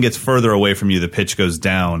as something gets further away from you, the pitch goes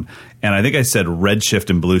down. And I think I said red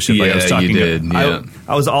shift and blue shift. I was talking you did.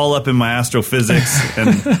 I was all up in my astrophysics.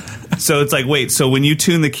 And so it's like, wait, so when you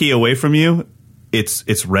tune the key away from you,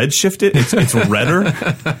 it's red shifted? It's redder?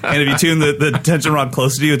 And if you tune the tension rod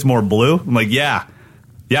closer to you, it's more blue? I'm like, yeah,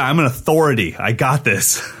 I'm an authority. I got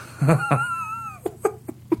this.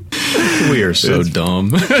 We are so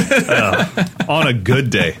dumb. On a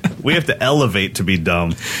good day. We have to elevate to be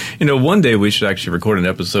dumb. One day we should actually record an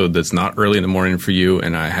episode that's not early in the morning for you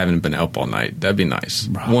and I haven't been up all night. That'd be nice.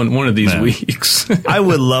 One of these weeks. I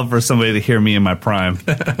would love for somebody to hear me in my prime.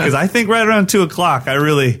 Because I think right around 2 o'clock,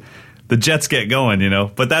 the jets get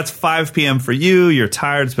going, But that's 5 p.m. for you. You're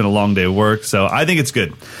tired. It's been a long day of work. So I think it's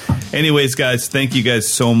good. Anyways, guys, thank you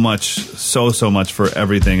guys so much, so much for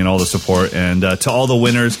everything and all the support. And to all the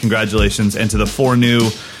winners, congratulations. And to the 4 new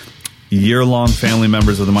year-long family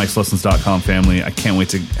members of the Mike'sLessons.com family, I can't wait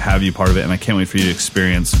to have you part of it. And I can't wait for you to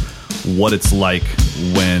experience what it's like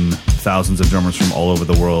when thousands of drummers from all over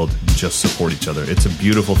the world just support each other. It's a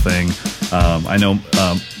beautiful thing. I know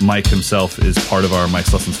Mike himself is part of our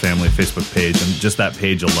Mike's Lessons family Facebook page, and just that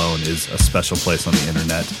page alone is a special place on the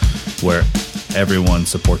internet where everyone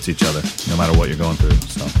supports each other, no matter what you're going through.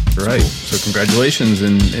 So right. Cool. So congratulations,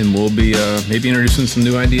 and we'll be maybe introducing some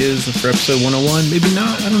new ideas for episode 101. Maybe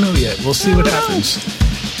not. I don't know yet. We'll see what happens.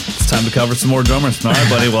 It's time to cover some more drummers. All right,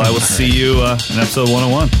 buddy. Well, I will see you in episode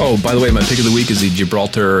 101. Oh, by the way, my pick of the week is the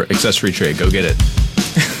Gibraltar accessory tray. Go get it.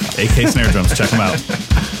 AK snare drums. Check them out.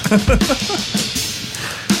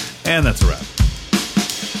 And that's a wrap.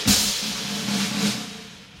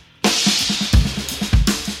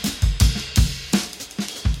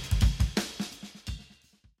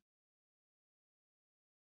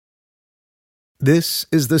 This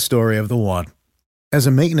is the story of the one. As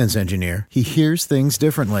a maintenance engineer, he hears things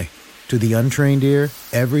differently. To the untrained ear,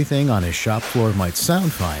 everything on his shop floor might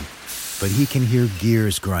sound fine, but he can hear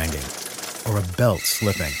gears grinding or a belt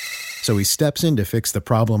slipping. So he steps in to fix the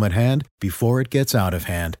problem at hand before it gets out of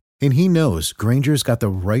hand. And he knows Grainger's got the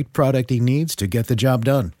right product he needs to get the job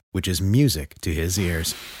done, which is music to his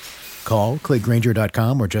ears. Call, click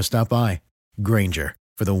Grainger.com, or just stop by. Grainger,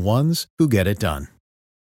 for the ones who get it done.